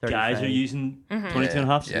 Guys are using 22 and a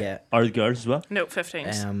half. Yeah. Yeah. Are the girls as well? No,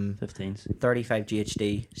 15s. 15s. 35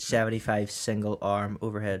 GHD, 75 single arm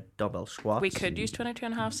overhead dumbbell squats. We could use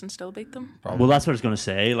 22.5s and still beat them. Well, that's what I was going to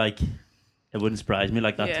say. Like, it wouldn't surprise me.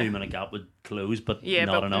 Like that Yeah. 2-minute gap would close, but Yeah,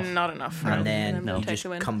 not but enough. not enough. for And them. then They'll you take just the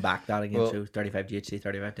win. come back that again. Well- So 35 GHD,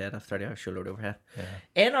 35 deadlift, 35 shouldered overhead.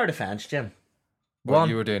 In our defense, Jim, Well, one,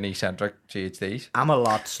 you were doing eccentric GHDs. I'm a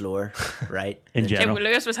lot slower, right? In than Yeah, general. well,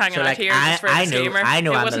 Lewis was hanging So out like here just for a I disclaimer. know it I'm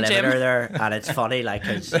the wasn't limiter Jim. there, and it's funny, like,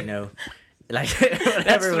 cause you know, like Let's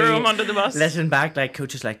whenever throw we him under the bus. listen back, like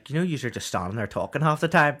coach is like, you know, you're just standing there talking half the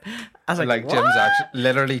time. I was like, Like what? Jim's actually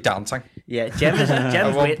literally dancing. Yeah, Jim's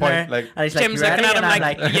one waiting point, there, like- and he's like, Jim's you ready? looking at him And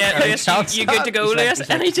I'm like, yeah, Lewis, can't you good to go, he's like- Lewis? he's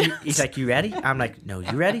And like, he's like, you ready? I'm like, no,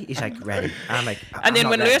 you ready? He's like, ready. I'm like, And then I'm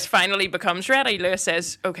when not ready. Lewis finally becomes ready, Lewis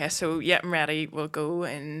says, okay, so yeah, I'm ready. We'll go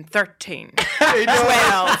in 13, He does.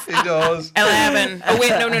 12, He does. 11. Oh,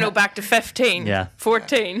 wait, no, back to 15. Yeah.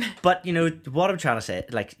 14. But you know what I'm trying to say,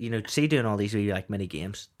 like, you know, see, doing all these wee like mini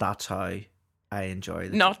games, that's how I enjoy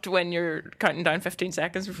them. Not when you're counting down 15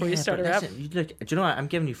 seconds before you start a rep. You look, do you know what? I'm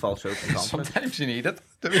giving you false hope and confidence. Sometimes you need it,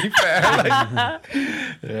 to be fair. Like,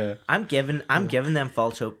 yeah. I'm giving them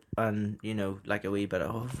false hope and, you know, like a wee bit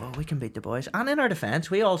of, oh, we can beat the boys. And in our defence,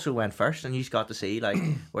 we also went first, and you just got to see like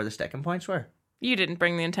where the sticking points were. You didn't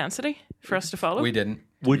bring the intensity for us to follow. We didn't.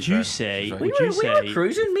 Would to be you fair. say? That's right. Would We you were say?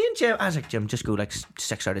 cruising. Me and Jim, I was like, Jim, just go like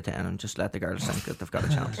 6 out of 10 and just let the girls think that they've got a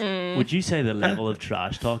chance. Would you say the level of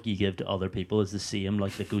trash talk you give to other people is the same,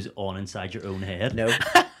 like that goes on inside your own head?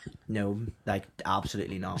 No, like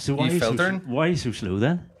absolutely not. So why You are you so, filtering? why are you so slow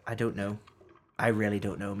then? I don't know. I really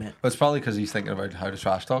don't know, mate. But it's probably because he's thinking about how to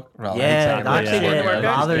trash talk. Rather Yeah, than that's thinking it, about yeah. work.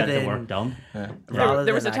 Rather Get the than- work done. Yeah.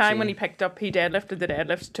 There was a than time when actually- he picked up, he deadlifted the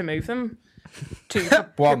deadlift to move them, to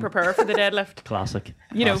One. prepare for the deadlift. Classic.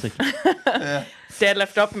 You know. Classic.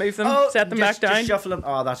 Deadlift up, move them, set them just, back down. Just shuffle them.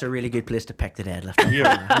 Oh, that's a really good place to pick the deadlift. Here,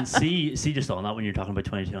 and see, just on that when you're talking about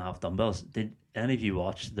 22 and a half dumbbells, did any of you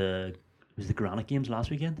watch the Granite Games last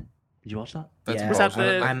weekend? Did you watch that? That's Yeah. Was that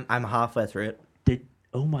bullshit. the- I'm halfway through it.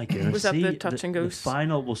 Oh my goodness! Was that see, the touch and the goes?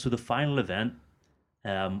 final? Well, so the final event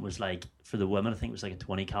was like for the women. I think it was like a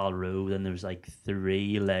 20 cal row. Then there was like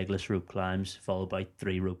 3 legless rope climbs, followed by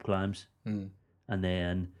 3 rope climbs, Mm. and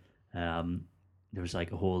then there was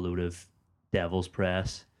like a whole load of devil's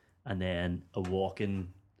press, and then a walking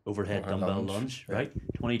overhead Overhead dumbbell lunge, lunge, yeah. right?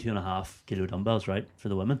 22.5 kilo dumbbells, right, for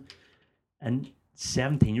the women, and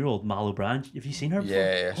 17-year-old Mal O'Brien. Have you seen her? before?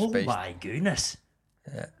 Yeah, Oh spaced. my goodness!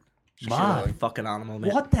 Yeah. Man, Fucking animal,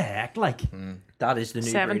 mate. what the heck? Like. That is the new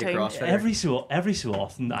breed 17. of CrossFit. Every so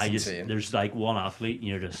often, insane. there's like one athlete, and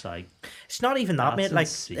you're just like, It's not even that, That's mate. Like,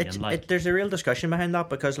 insane, there's a real discussion behind that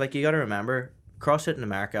because, like, you got to remember, CrossFit in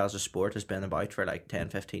America as a sport has been about for like 10,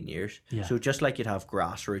 15 years. Yeah. So just like you'd have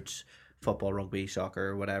grassroots football, rugby,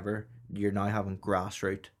 soccer, whatever, you're now having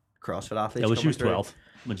grassroots CrossFit athletes. yeah, well, she coming was through. 12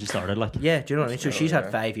 when she started. Like, Yeah, do you know what I mean? So she's had yeah.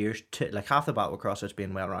 5 years to like half the battle with CrossFit's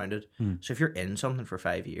being well rounded. So if you're in something for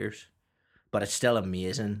 5 years, but it's still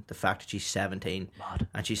amazing the fact that she's 17 mad.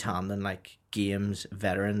 and she's handling like games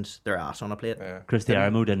veterans their ass on a plate. Yeah. Christy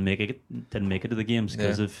Aramo didn't make it to the games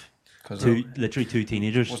because Yeah. of 'Cause literally 2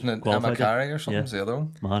 teenagers. wasn't it Emma qualified. Carey or something's Yeah. the other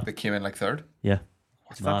one? Mad. That came in like third. Yeah,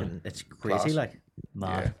 It's mad, fucking, it's crazy. Class. Like,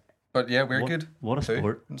 mad. Yeah. But yeah, we're What- good. what a too,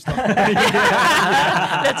 sport. and stuff.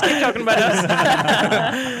 Let's keep talking about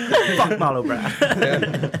us. fuck Malo Brad.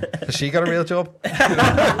 Has she got a real job?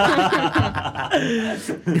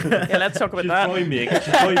 Yeah, let's talk about She's that. probably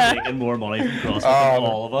making more money from CrossFit than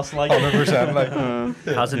all of us. Like, 100%.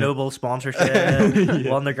 Like, Has a Noble sponsorship.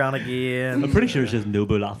 Won the Grand Game. I'm pretty sure she's a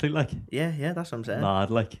noble athlete. Like, Yeah, that's what I'm saying. mad.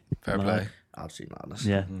 Like, fair mad. play. Absolute madness.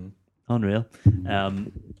 Yeah, unreal.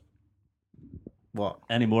 What?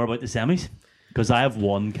 Any more about the semis? Because I have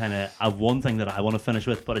one thing that I want to finish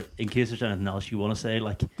with, but in case there's anything else you want to say,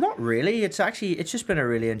 like Not really. It's just been a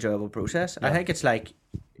really enjoyable process. I think it's like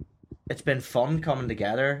it's been fun coming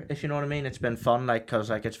together, if you know what I mean. It's been fun, like, because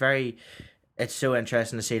like it's so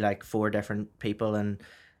interesting to see like 4 different people and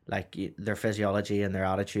like their physiology and their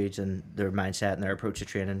attitudes and their mindset and their approach to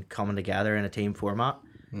training coming together in a team format.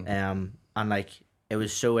 And like it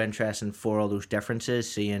was so interesting for all those differences,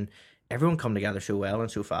 seeing everyone come together so well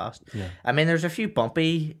and so fast. Yeah. I mean, there's a few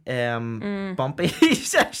bumpy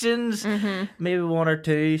sessions, maybe 1 or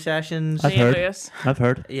 2 sessions. I've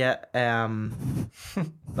heard. Yeah.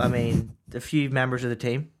 I mean, a few members of the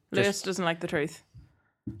team. Lewis doesn't like the truth.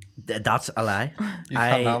 That's a lie. You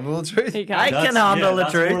can't handle the truth. He can't. I can handle the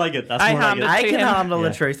truth. More like it. That's I more like handle it. I to can him. handle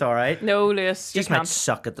the truth, all right. No, Lewis, you Just might can't.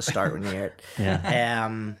 suck at the start when you hear it.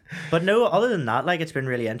 Yeah. But no, other than that, like it's been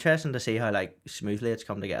really interesting to see how like smoothly it's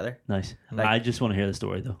come together. Nice. Like- I just want to hear the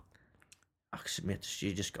story though. Oh, mate,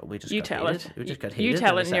 we just You got tell heated. it. We just got You heated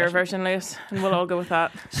tell in it the in your session. version, Lewis, and we'll all go with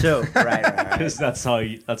that. So right. Because that's how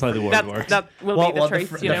the word works. That will be the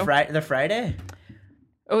truth, you know. The Friday.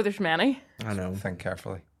 Oh, there's many. I know. Think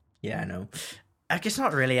carefully. Yeah, I know. Like, it's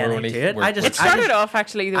not really We're anything only- to it. we're- It started off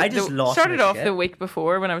actually. I just lost started my off shit. the week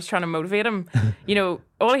before when I was trying to motivate him. You know,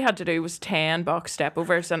 all he had to do was 10 box step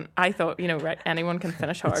overs, and I thought, you know, right, anyone can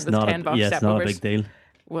finish hard It's with not 10 box it's step not overs. a big deal.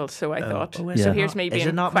 Well, so I thought. Oh, is So it here's not- me is being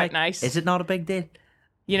it not quite like- nice. Is it not a big deal?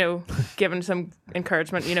 You know, giving some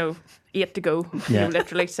encouragement. You know, 8 to go. You Yeah. know,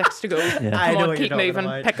 literally 6 to go. I Come know on, what you're keep talking moving.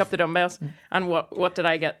 about. Pick up the dumbbells. And what did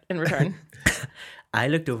I get in return? I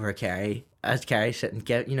looked over at Kerri as Kerri sitting,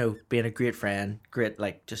 being a great friend, great,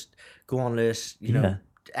 like, just go on, Lewis,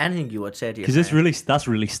 anything you would say to your Because friend. that's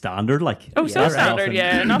really standard. Like Oh, so right. standard,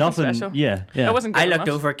 yeah, nothing special. Yeah, yeah. I wasn't. Good I enough.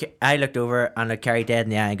 looked over and looked Kerri dead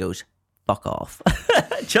in the eye and goes, "Fuck off!"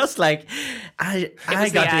 Just like I was got the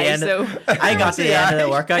to the eyes, end. though. I got to the end of the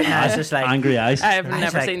workout and I was just like, Angry eyes. I have I was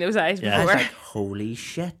never like- seen those eyes Yeah. I was before. like, holy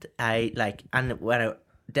shit! And when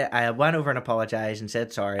I went over and apologized and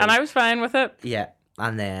said sorry, And I was fine with it. yeah,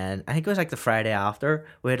 and then I think it was like the Friday after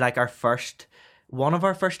we had like one of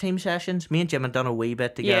our first team sessions. Me and Jim had done a wee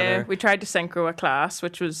bit together. Yeah, we tried to synchro a class,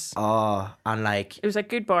 which was Oh, and like it was like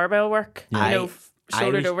good barbell work. You know, I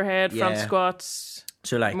shouldered was- overhead, front yeah. squats,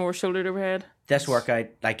 so like more shouldered overhead, this workout,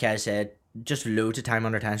 like I said, just loads of time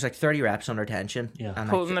under tension, like 30 reps under tension. Yeah. and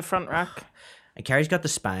holding like, the front rack. and Kerri's got the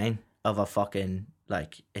spine of a fucking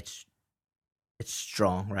like it's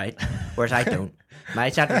strong, right? Whereas I don't. My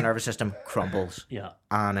central nervous system crumbles, Yeah.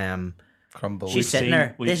 and Crumble. She's sitting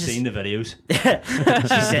there. We've This is- seen the videos.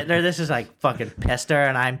 she's sitting there. This is like fucking pissed her,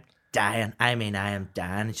 and I'm dying. I mean, I am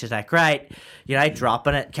dying. And she's like, right, I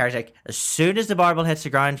dropping it. Kerri's like, as soon as the barbell hits the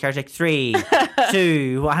ground, Kerri's like, 3,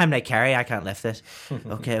 2. Well, I'm like, Kerri, I can't lift this.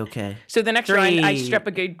 Okay. So the next round, I 3. strip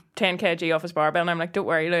a good 10 kg off his barbell, and I'm like, don't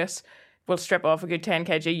worry, Lewis, we'll strip off a good 10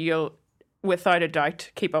 kg. You'll, without a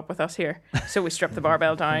doubt, keep up with us here. So we strip the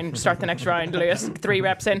barbell down, start the next round, Lewis, 3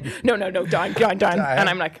 reps in. No, down. And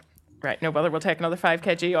I'm like, right, no bother, we'll take another 5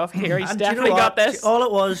 kg off here. He's And do you know definitely got what? this. All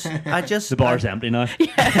it was, I just The bar's empty now.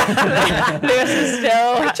 Lewis is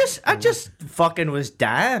still. I just fucking was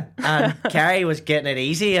dying, and Kerri was getting it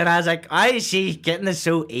easy, and I was like, "Why is she getting this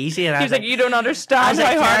so easy?" And I He was was like, you don't I understand was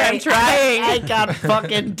how like, hard I'm "Kerri, trying. I can't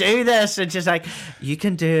fucking do this. And she's like, you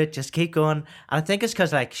can do it. Just keep going. And I think it's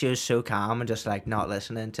because like she was so calm and just like not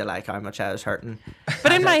listening to like how much I was hurting.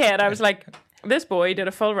 But in my head, I was like, this boy did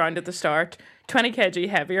a full round at the start, 20 kg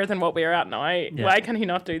heavier than what we are at now. Why can he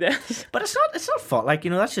not do this? But it's not fault. Like,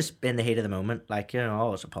 that's just in the heat of the moment. Like, I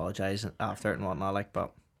always apologize after it and whatnot. Like,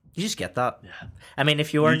 but you just get that. Yeah. I mean,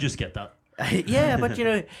 if you were, You just get that. yeah, but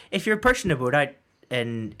if you're pushing the boat out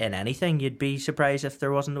in anything, you'd be surprised if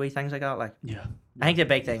there wasn't wee things like that. Like, Yeah. I think the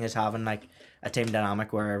big thing is having like a team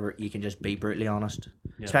dynamic where you can just be brutally honest.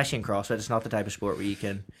 Yeah. Especially in CrossFit, it's not the type of sport where you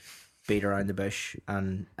can beat around the bush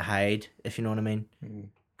and hide, if you know what I mean.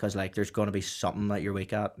 Because like there's going to be something that you're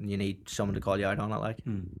weak at, and you need someone to call you out on it. Like,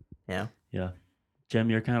 yeah, Yeah. Jim,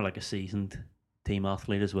 you're kind of like a seasoned team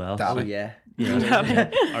athlete as well. Daddy. oh yeah. Yeah.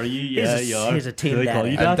 Are you? Yeah, He's a- you are. he's a team Do they call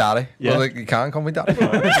daddy. you I'm that? daddy. Yeah. Well, like, you can call me daddy.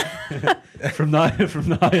 From now on.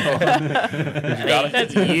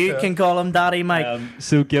 You can call him Daddy, Mike.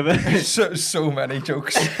 So give it. so many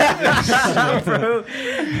jokes. Bro.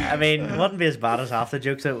 I mean, wouldn't be as bad as half the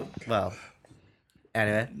jokes. Well,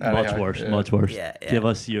 anyway. Much worse. Yeah. Much worse. Yeah. Give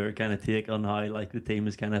us your kind of take on how like the team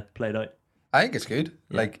is kind of played out. I think it's good.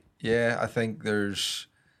 Like, yeah, I think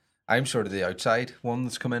I'm sort of the outside one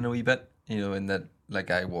that's come in a wee bit, in that,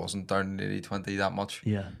 like, I wasn't down in 80-20 that much.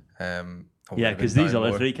 Yeah. I would Yeah, have because been these down other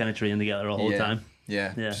more. three kind of train together the whole time.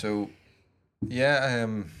 Yeah. Yeah. So, yeah,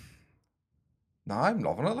 no, I'm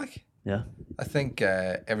loving it. Like, Yeah. I think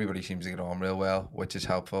everybody seems to get on real well, which is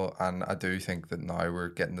helpful. And I do think that now we're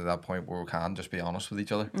getting to that point where we can just be honest with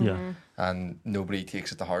each other. Yeah. And nobody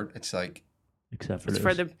takes it to heart. It's like, Except for It's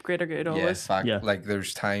for the greater good always. like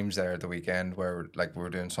there's times there at the weekend where like we were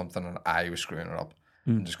doing something and I was screwing it up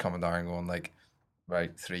and just coming down and going like,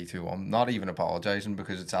 right, 3, 2, 1. Not even apologizing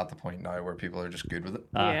because it's at the point now where people are just good with it.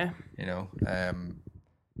 Yeah. You know,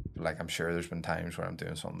 like I'm sure there's been times where I'm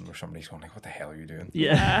doing something where somebody's going like, "What the hell are you doing?"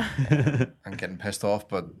 Yeah. and getting pissed off,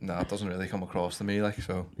 but no, it doesn't really come across to me like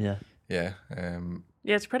so. Yeah. Yeah.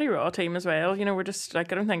 Yeah, it's a pretty raw team as well. You know, we're just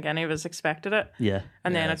like, I don't think any of us expected it. Yeah.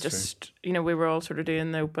 And then Yeah, it that's just, you know, we were all sort of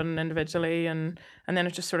doing the open individually, and then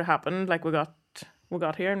it just sort of happened. Like we got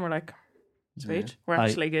here and we're like, sweet, we're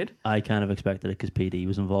actually good. I kind of expected it because PD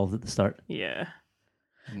was involved at the start. Yeah.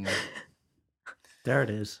 There it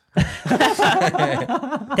is.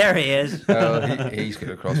 There he is. Well, he's good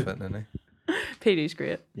at CrossFit, isn't he? PD's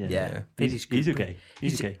great. Yeah. He's okay.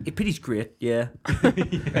 He's okay. PD's great. Yeah.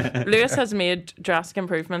 Lewis has made drastic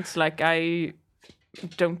improvements. Like I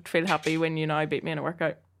don't feel happy when you now beat me in a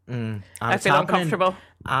workout. I feel uncomfortable.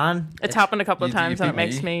 And it's happened a couple of times, and it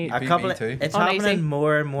makes me a couple. It's uneasy. happening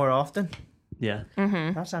more and more often. Yeah.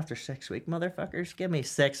 That's after 6 weeks, motherfuckers. Give me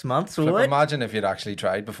 6 months. Look, What? imagine if you'd actually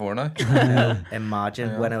tried before now.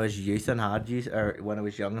 Imagine when I was youth and had youth, or when I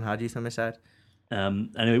was young and had youth on my side.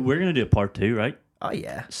 Anyway, we're gonna do a part 2, right? Oh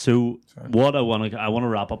yeah. So what I want to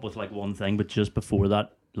wrap up with like one thing, but just before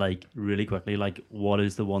that, like really quickly, like what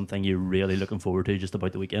is the one thing you're really looking forward to just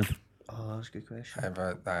about the weekend? Oh, that's a good question.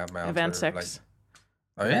 I have my answer. Event 6.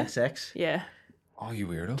 Like, oh yeah. 6. Yeah. Oh, you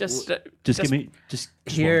weirdo. Just Give me just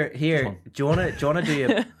Here. one. Do you wanna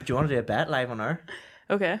do a bet live on air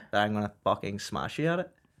okay. that I'm gonna fucking smash you at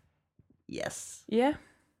it? Yes. Yeah.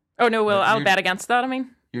 Oh no, well I'll bet against that. I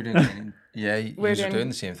mean, You're doing. Yeah, you're doing- doing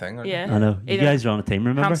the same thing, aren't yeah. you? I know you Either guys are on a team,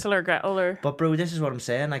 remember? Hansel or Gretel or But bro, this is what I'm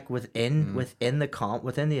saying. Like within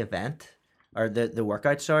the event or the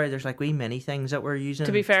workout. Sorry, there's like wee mini things that we're using.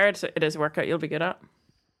 to be fair, it is a workout you'll be good at.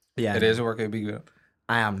 yeah, It is a workout. Be good.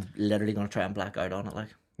 I am literally gonna try and black out on it. Like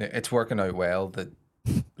It's working out well. That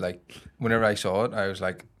like whenever I saw it, I was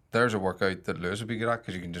like, "There's a workout that Lewis would be good at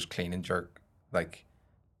because you can just clean and jerk like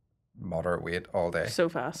moderate weight all day." So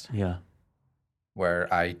fast. Yeah.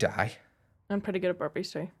 Where I die. I'm pretty good at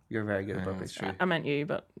burpees too. you're very good at Yeah, burpees. that's true. I meant you,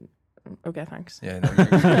 but okay, thanks. Yeah,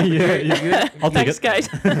 no, you're good. Yeah. I'll take Thanks, it. guys.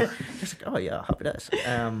 Just like, oh yeah, happy days.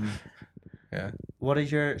 Yeah, What is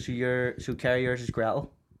so Kerri, yours is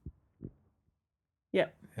Gretel? Yeah.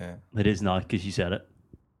 yeah. It is not because you said it.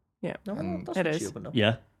 Yeah. No, And- that's It what is. she opened up.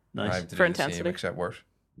 Yeah. I Nice. have to For do the same intensity. except worse.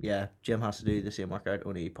 Yeah, Jim has to do the same workout,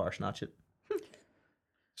 only power snatch it.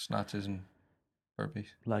 Snatches and burpees.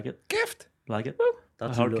 Like it. Gift. Like it.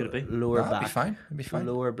 That's How hard could it be? Lower That'd back. be fine. It'd be fine.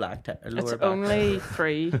 Lower black. Lower It's back. only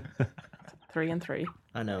 3 and 3,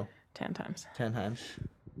 I know. 10 times. 10 times.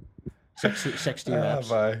 60 reps.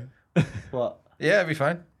 bye. What? Yeah, it'd be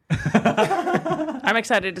fine. I'm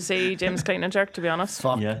excited to see James clean and jerk, to be honest.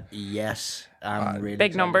 Fuck Yeah. yes. I'm really Big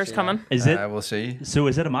excited numbers to see coming. Is it? We'll see. So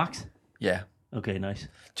is it a max? Yeah. Okay. Nice.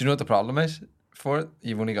 Do you know what the problem is for it?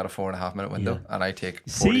 You've only got a 4.5 minute window, Yeah. and I take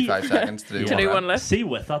See? 45 seconds to do To one. do rep. one lift. See,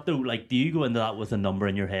 with that though, like, do you go into that with a number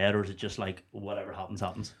in your head, or is it just like whatever happens,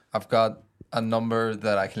 happens? I've got a number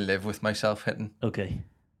that I can live with myself hitting, Okay.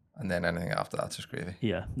 and then anything after that's just gravy.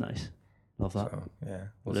 Yeah. Nice. Love that. So yeah,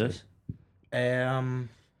 we'll Lewis? see.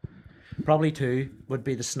 Probably 2 would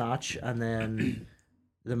be the snatch, and then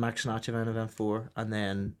the max snatch event 4, and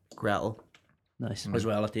then Gretel Nice. as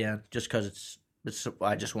well at the end. Just because it's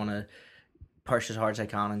I just want to push as hard as I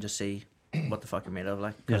can and just see what the fuck you're made of,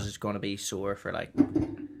 like, because Yeah. it's going to be sore for like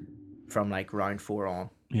from like round 4 on.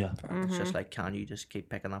 Yeah. It's just like, can you just keep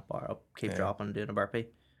picking that bar up, keep Yeah. dropping and doing a burpee?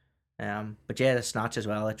 But yeah, the snatch as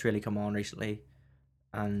well. It's really come on recently,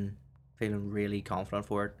 and feeling really confident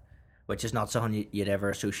for it, which is not something you'd ever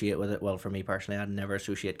associate with it. Well, for me personally, I'd never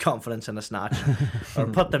associate confidence in a snatch or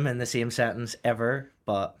put them in the same sentence ever.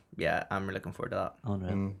 But yeah, I'm really looking forward to that.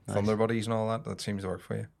 Unreal. Nice. Thunder buddies and all that. That seems to work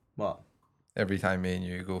for you. What? Every time me and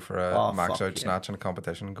you go for a Oh, max fuck out yeah. snatch in a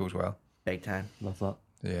competition, it goes well. Big time. Love that.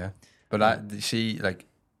 Yeah, but I see like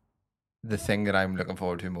the thing that I'm looking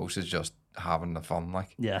forward to most is just having the fun,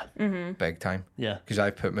 like Yeah. big time. Yeah. Because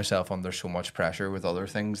I put myself under so much pressure with other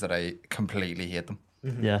things that I completely hate them.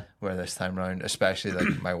 Yeah. Where this time around, especially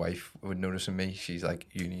like my wife would notice in me, she's like,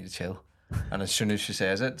 "You need to chill," and as soon as she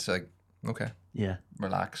says it, it's like, "Okay, Yeah.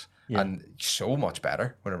 relax," Yeah. and so much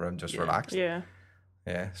better whenever I'm just relaxed. Yeah.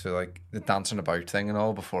 Yeah, so like the dancing about thing and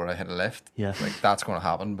all before I hit a lift, Yeah. like that's going to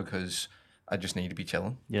happen because I just need to be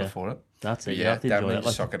chilling Yeah. before it. That's But it. You yeah, have to enjoy definitely it.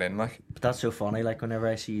 Like, suck it in, like. But that's so funny. Like whenever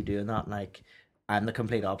I see you doing that, like I'm the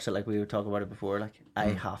complete opposite. Like we were talking about it before. Like I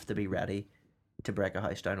have to be ready to break a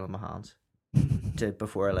house down with my hands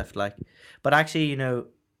before I lift. Like, but actually, you know,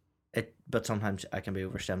 it. But sometimes I can be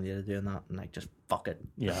overstimulated doing that, and like just fuck it.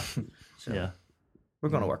 Yeah. So Yeah. we're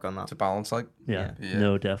gonna work on that. It's a balance, like. Yeah. Yeah.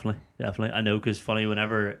 No, definitely. I know, because funny,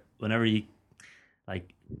 whenever you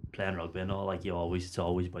like playing rugby and all, like it's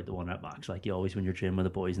always about the 1 rep max. Like you always, when you're training with the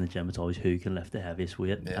boys in the gym, it's always who can lift the heaviest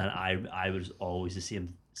weight. Yeah. And I was always the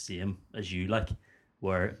same as you, like,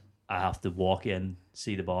 where I have to walk in,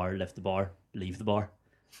 see the bar, lift the bar, leave the bar.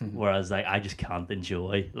 Whereas like I just can't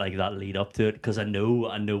enjoy like that lead up to it, because I know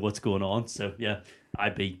what's going on. So yeah,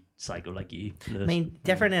 I'd be psycho like you, Lewis. I mean,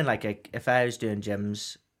 different in like if I was doing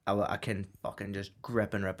gyms, I can fucking just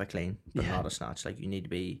grip and rip it clean, but not a snatch. Like you need to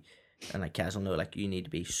be, and like Kaz will know, like you need to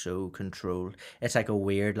be so controlled. It's like a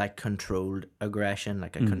weird, like controlled aggression,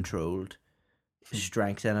 like a controlled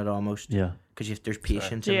strength in it almost. Yeah, because there's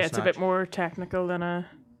patience. In Yeah, a it's snatch. a bit more technical than a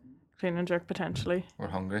clean and jerk potentially. We're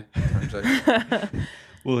hungry. Turns out.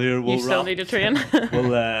 You still need to train.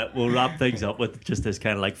 we'll wrap things up with just this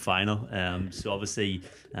kind of like final. So obviously,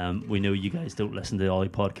 we know you guys don't listen to the OLY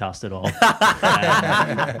podcast at all,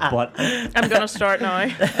 but I'm gonna start now.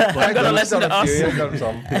 I'm gonna listen to us,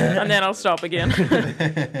 and then I'll stop again.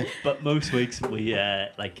 But most weeks we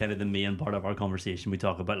like kind of the main part of our conversation, we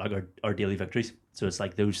talk about like our daily victories. So it's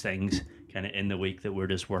like those things kind of in the week that we're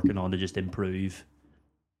just working on to just improve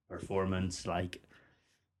performance, like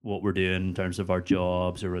what we're doing in terms of our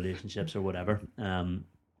jobs or relationships or whatever. And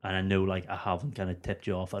I know like I haven't kind of tipped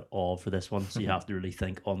you off at all for this one, so you have to really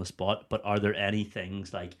think on the spot. But are there any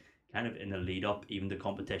things like kind of in the lead up even to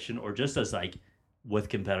competition, or just as like with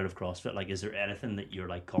competitive CrossFit, like is there anything that you're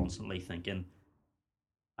like constantly thinking,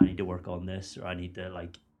 I need to work on this, or I need to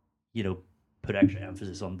like, you know, put extra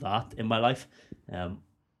emphasis on that in my life?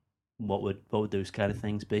 What would those kind of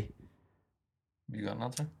things be? You got an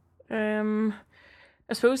answer?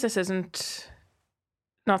 I suppose this isn't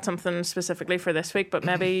not something specifically for this week, but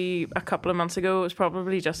maybe a couple of months ago, it was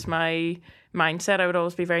probably just my mindset. I would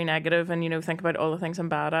always be very negative and, you know, think about all the things I'm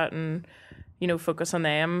bad at and, you know, focus on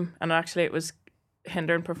them. And actually it was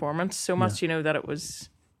hindering performance so much, you know, that it was.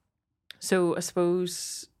 So I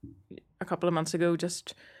suppose a couple of months ago,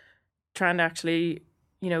 just trying to actually,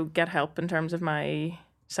 you know, get help in terms of my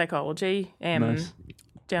psychology. Nice.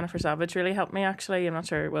 Jennifer Savage really helped me, actually. I'm not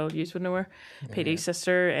sure, well, you would know her. PD's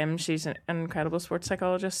sister. She's an incredible sports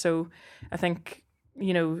psychologist. So I think,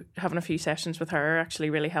 you know, having a few sessions with her actually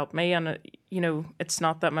really helped me. And, you know, it's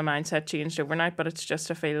not that my mindset changed overnight, but it's just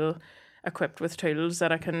to feel equipped with tools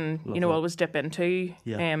that I can, you know, always dip into.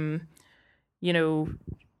 Yeah. You know,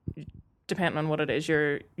 depending on what it is,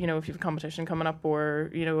 you know, if you have a competition coming up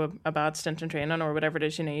or, you know, a bad stint in training or whatever it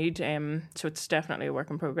is you need. So it's definitely a work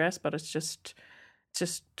in progress, but it's just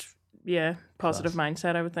positive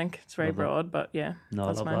mindset. I would think it's very broad, but yeah, no,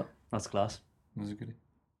 that's I love mine. that. That's class. Was it good?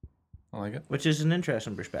 I like it. Which is an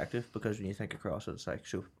interesting perspective, because when you think across it, it's like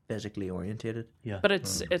so physically orientated. Yeah, but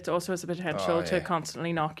it also has the potential to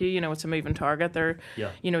constantly knock you. You know, it's a moving target.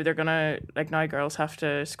 You know, they're gonna, like, now girls have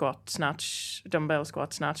to dumbbell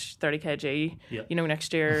squat snatch 30 kg. Yeah. You know,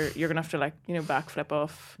 next year you're gonna have to, like, you know, backflip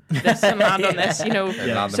off this and land on this. You know,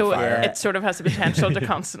 so it sort of has the potential to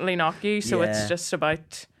constantly knock you. So it's just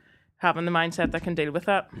about having the mindset that can deal with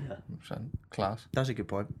that. Yeah, class. That's a good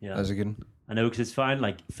point. Yeah, That's a good one. I know, because it's fine.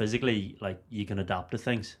 Like physically, like you can adapt to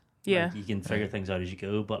things. Yeah, like, you can figure things out as you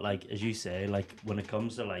go. But like as you say, like when it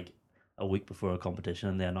comes to like a week before a competition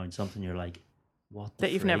and they announce something, you're like, what?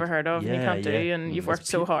 That you've never heard of and you can't do, and you've worked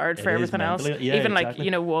so hard for everything else. Yeah, even exactly. like,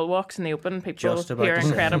 you know, wall walks in the open, people Just who about are to say.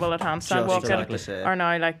 incredible at handstand walking are are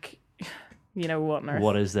now like, you know, what on earth?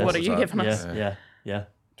 What is this? What are you giving us? Yeah.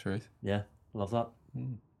 Truth. Yeah. Love that.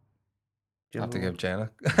 I have to give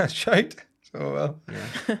Jenna a shout. So well.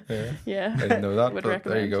 Yeah. I didn't know that, Would but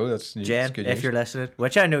there you recommend. go. That's Jen, good if news. you're listening,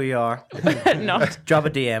 which I know you are, Not. drop a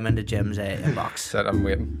DM into Jim's inbox. Said I'm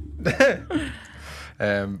waiting.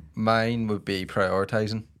 Mine would be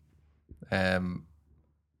prioritizing.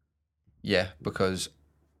 Yeah, because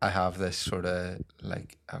I have this sort of,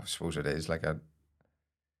 like, I suppose it is like a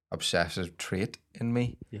obsessive trait in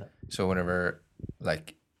me. Yeah. So whenever,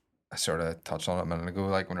 like, I sort of touched on it a minute ago,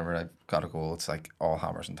 like whenever I've got a goal, it's like all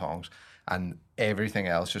hammers and tongs, and everything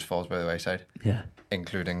else just falls by the wayside. Yeah.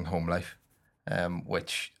 Including home life,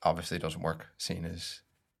 which obviously doesn't work, seeing as,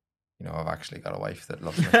 you know, I've actually got a wife that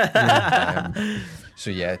loves me. So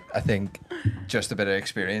yeah, I think just a bit of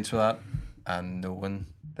experience with that, and knowing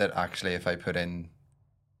that actually if I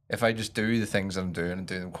just do the things I'm doing and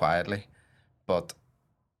do them quietly, but,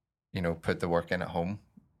 you know, put the work in at home,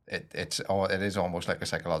 it is almost like a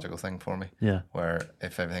psychological thing for me. Yeah. Where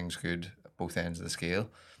if everything's good, both ends of the scale,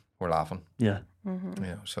 we're laughing. Yeah, Mm-hmm. You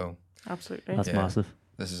know, so Absolutely. that's Yeah. massive.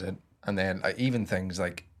 this is it. And then even things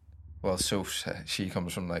like, well, so she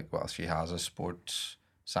comes from like, well, she has a sports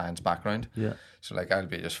science background. Yeah. So like I'll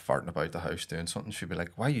be just farting about the house doing something. She'd be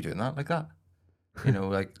like, "Why are you doing that like that?" You know,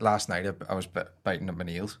 like last night I was biting at my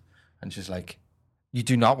nails, and she's like, "You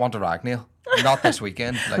do not want a rag nail, not this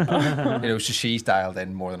weekend." Like, you know, so she's dialed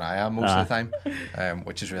in more than I am most of the time,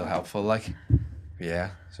 which is real helpful. Like,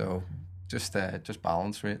 yeah. So just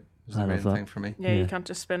balance rate is the I main love that. thing for me. Yeah, Yeah. you can't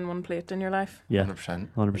just spin one plate in your life. Yeah, 100%.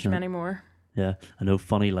 100%. There's many more. Yeah, I know.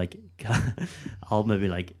 Funny, like I'm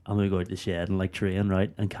gonna go out to the shed and like train,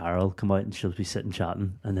 right? And Carol come out and she'll be sitting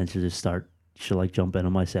chatting, and then she'll like jump in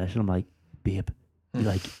on my session. I'm like, babe,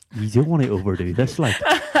 like you don't want to overdo this. Like,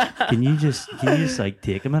 can you just like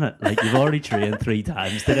take a minute? Like you've already trained 3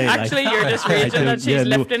 times today. Actually, like, you're just raging that she's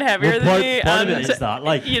lifting heavier part than you, of and it is that,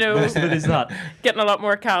 like, you know, most of it is that. getting a lot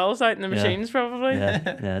more calories out in the Yeah. machines, probably.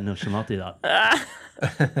 Yeah, no, she'll not do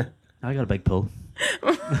that. I got a big pull.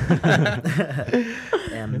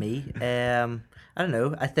 Me. I don't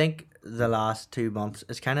know. I think the last 2 months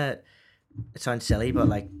it's kind of, it sounds silly, but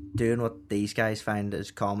like doing what these guys find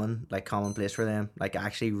is commonplace for them. Like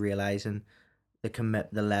actually realizing the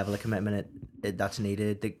level of commitment that's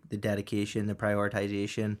needed, the dedication, the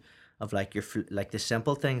prioritization of like like the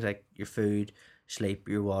simple things like your food, sleep,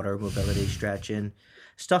 your water, mobility, stretching,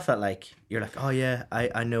 stuff that like you're like, oh yeah,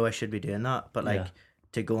 I know I should be doing that, but like Yeah.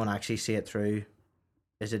 to go and actually see it through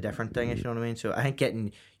is a different thing, if you know what I mean. So I think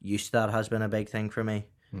getting used to that has been a big thing for me,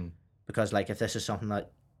 because like if this is something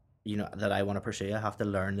that you know that I want to pursue, I have to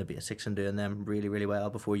learn the basics and doing them really, really well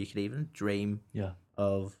before you could even dream Yeah.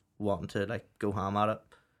 of wanting to like go ham at it.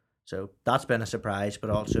 So that's been a surprise,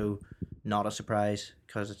 but also not a surprise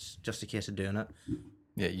because it's just a case of doing it.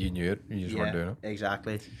 Yeah, you knew it. You just weren't doing it.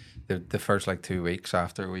 Exactly. The first like 2 weeks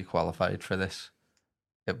after we qualified for this,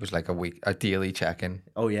 it was like a daily check-in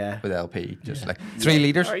Oh yeah. with LP, just like 3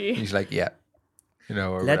 liters. Are you? He's like, yeah, you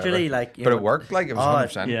know, or Literally, whatever. like, you but know, it worked. Like it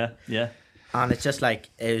was Oh, 100%. Yeah. and it's just like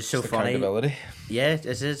it was so It's funny. accountability. Yeah,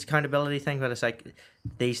 it's this accountability thing, but it's like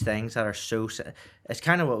these things that are so. It's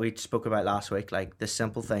kind of what we spoke about last week. Like the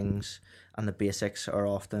simple things and the basics are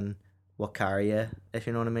often what carry you, if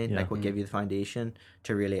you know what I mean. Yeah. Like what give you the foundation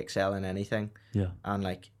to really excel in anything. Yeah. And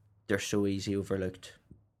like they're so easy overlooked,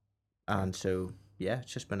 and so yeah,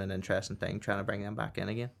 it's just been an interesting thing trying to bring them back in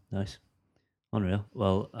again. Nice. Unreal.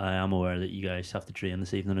 Well, I am aware that you guys have to train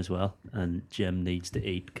this evening as well, and Jim needs to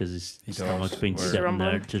eat because his He does. stomach's been We're- sitting there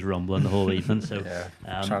rumbling. just rumbling the whole evening. So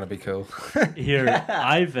Yeah, trying to be cool. here,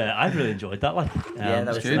 I've really enjoyed that. Like, Yeah, that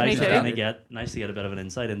was it's good. nice Me to too. kind of nice to get a bit of an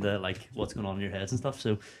insight into like what's going on in your heads and stuff.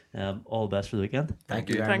 So, all the best for the weekend. Thank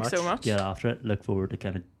you. you very Thanks much. so much. Get after it. Look forward to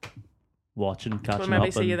kind of watching, catching We'll maybe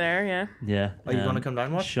up. see and, you there, yeah. Yeah. Are you going to come down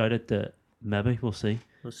and watch? Shout out to maybe we'll see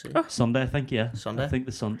We'll see. Oh. Sunday. I think Sunday? I think the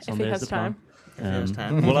If Sunday he is has the plan. time. If he has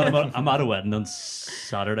time. Well, I'm at a wedding on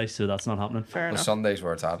Saturday, so that's not happening. Fair Well, enough. Sunday's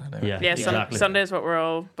where it's at. Anyway. Yeah, Yeah, exactly. Sunday's what we're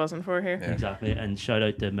all buzzing for here. Yeah. Exactly. And shout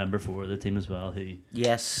out to member 4 of the team as well, who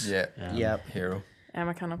Yes. Yeah. Yep. Hero.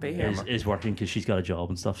 Emma cannot be here. is working because she's got a job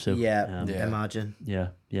and stuff. So Yeah. Yeah. Imagine.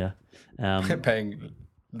 yeah. Paying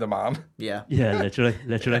the man. Yeah. Yeah, literally.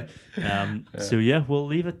 So yeah, we'll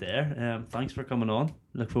leave it there. Thanks for coming on.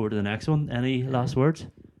 Look forward to the next one. Any last words?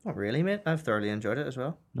 Not really, mate. I've thoroughly enjoyed it as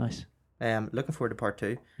well. Nice. Looking forward to part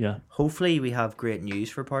 2. Yeah. Hopefully we have great news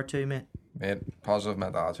for part 2, mate. Mate, positive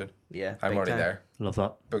mental attitude. Yeah. I'm big already time. there. Love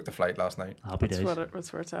that. Booked the flight last night. Happy That's days.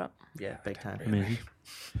 that's where it's at. Yeah, big time. Amazing.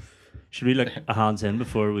 Should we look a hands in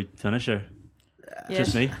before we finish, or Yeah.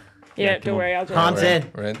 just me? Yeah, come don't on. worry, I'll do Hands it.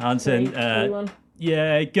 in. We're in. Hands Three, in. two, one.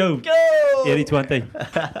 Yeah, go. Go!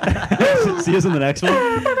 80-20. See you in the next one.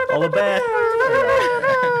 All the best.